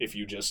table if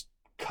you just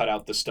cut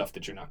out the stuff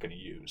that you're not going to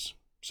use.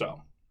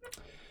 So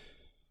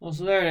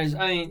there it is.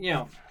 I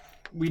mean,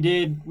 we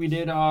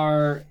did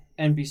our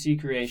NPC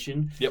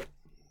creation. Yep.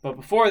 But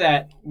before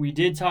that, we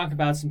did talk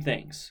about some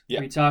things.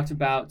 Yep. We talked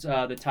about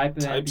the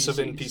types of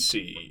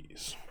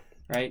NPCs.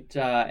 Right.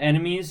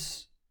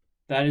 Enemies.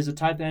 That is a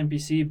type of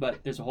NPC,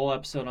 but there's a whole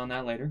episode on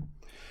that later.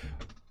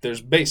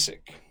 There's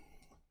basic.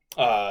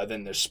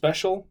 Then there's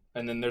special,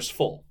 and then there's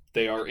full.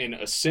 They are in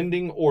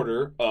ascending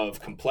order of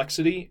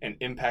complexity and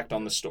impact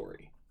on the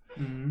story.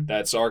 Mm-hmm.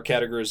 That's our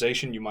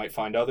categorization. You might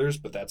find others,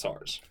 but that's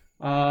ours.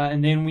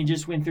 And then we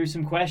just went through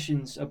some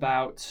questions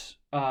about,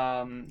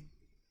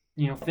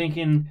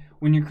 thinking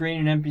when you're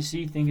creating an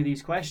NPC, think of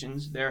these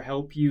questions. They'll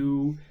help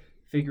you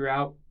figure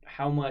out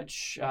how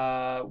much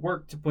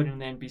work to put in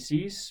the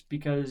NPCs,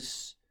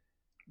 because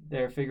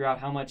they'll figure out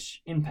how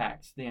much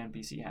impact the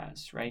NPC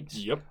has, right?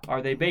 Yep.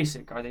 Are they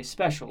basic? Are they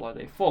special? Are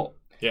they full?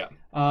 Yeah.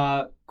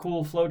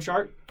 Cool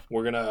flowchart.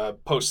 We're going to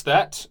post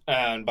that,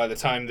 and by the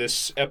time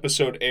this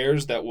episode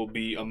airs, that will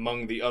be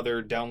among the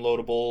other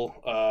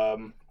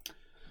downloadable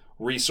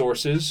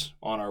resources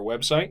on our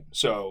website.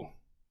 So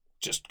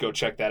just go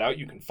check that out.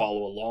 You can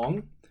follow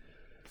along.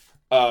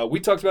 We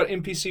talked about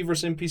NPC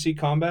versus NPC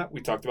combat. We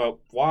talked about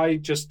why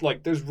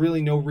there's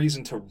really no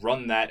reason to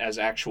run that as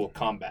actual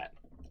combat.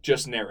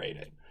 Just narrate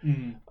it.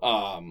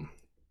 Mm-hmm.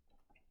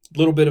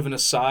 Little bit of an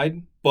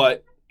aside,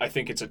 but I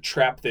think it's a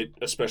trap that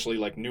especially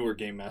newer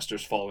game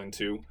masters fall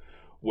into,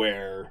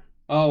 where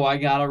I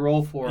gotta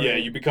roll for it. Yeah,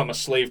 you become a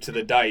slave to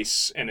the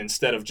dice, and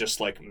instead of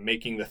just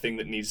making the thing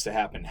that needs to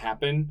happen,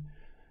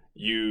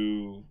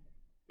 it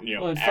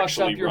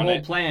fucks up your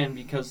whole plan,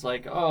 because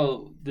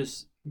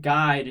this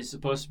guide is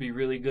supposed to be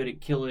really good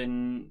at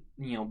killing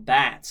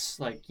bats,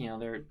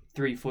 they're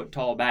 3 foot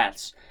tall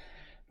bats,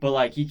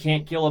 but he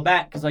can't kill a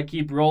bat because I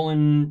keep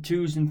rolling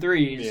 2s and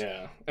 3s.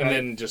 Yeah, and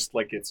then just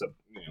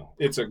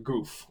it's a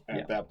goof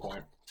at that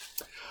point.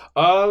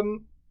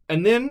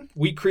 And then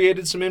we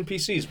created some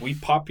NPCs. We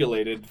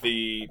populated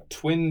the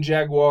Twin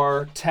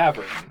Jaguar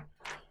Tavern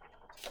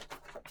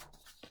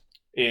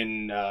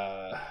on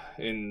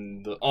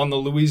the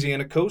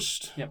Louisiana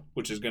coast,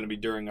 which is going to be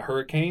during a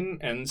hurricane,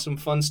 and some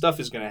fun stuff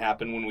is going to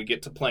happen when we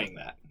get to playing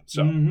that.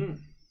 So,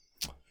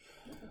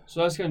 So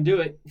that's going to do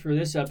it for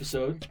this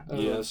episode.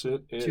 Yes,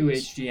 it is.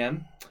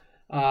 2HGM.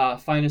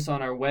 Find us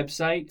on our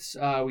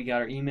website. We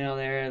got our email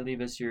there.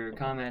 Leave us your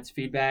comments,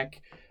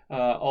 feedback.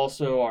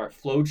 Also, our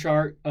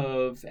flowchart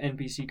of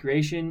NPC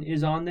creation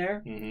is on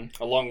there.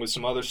 Mm-hmm. Along with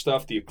some other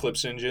stuff, the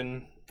Eclipse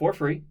engine. For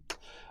free.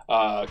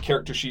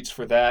 Character sheets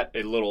for that,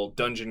 a little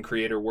dungeon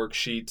creator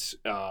worksheet,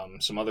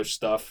 some other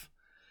stuff.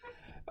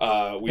 We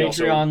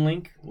Patreon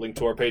link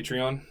to our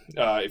Patreon.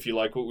 If you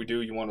like what we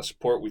do, you want to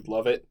support, we'd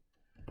love it.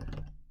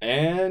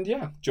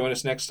 And join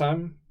us next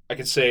time. I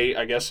could say,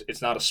 I guess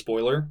it's not a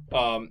spoiler.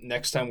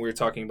 Next time we're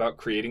talking about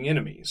creating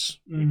enemies.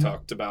 Mm-hmm. We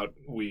talked about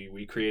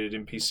we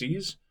created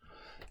NPCs.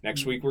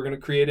 Next week we're going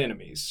to create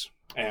enemies,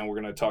 and we're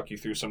going to talk you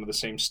through some of the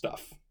same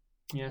stuff.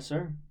 Yes,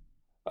 sir.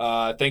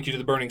 Thank you to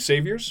the Burning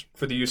Saviors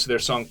for the use of their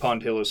song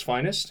Pond Hillow's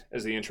Finest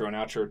as the intro and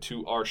outro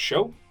to our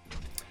show.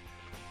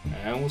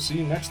 And we'll see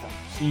you next time.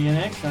 See you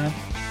next time.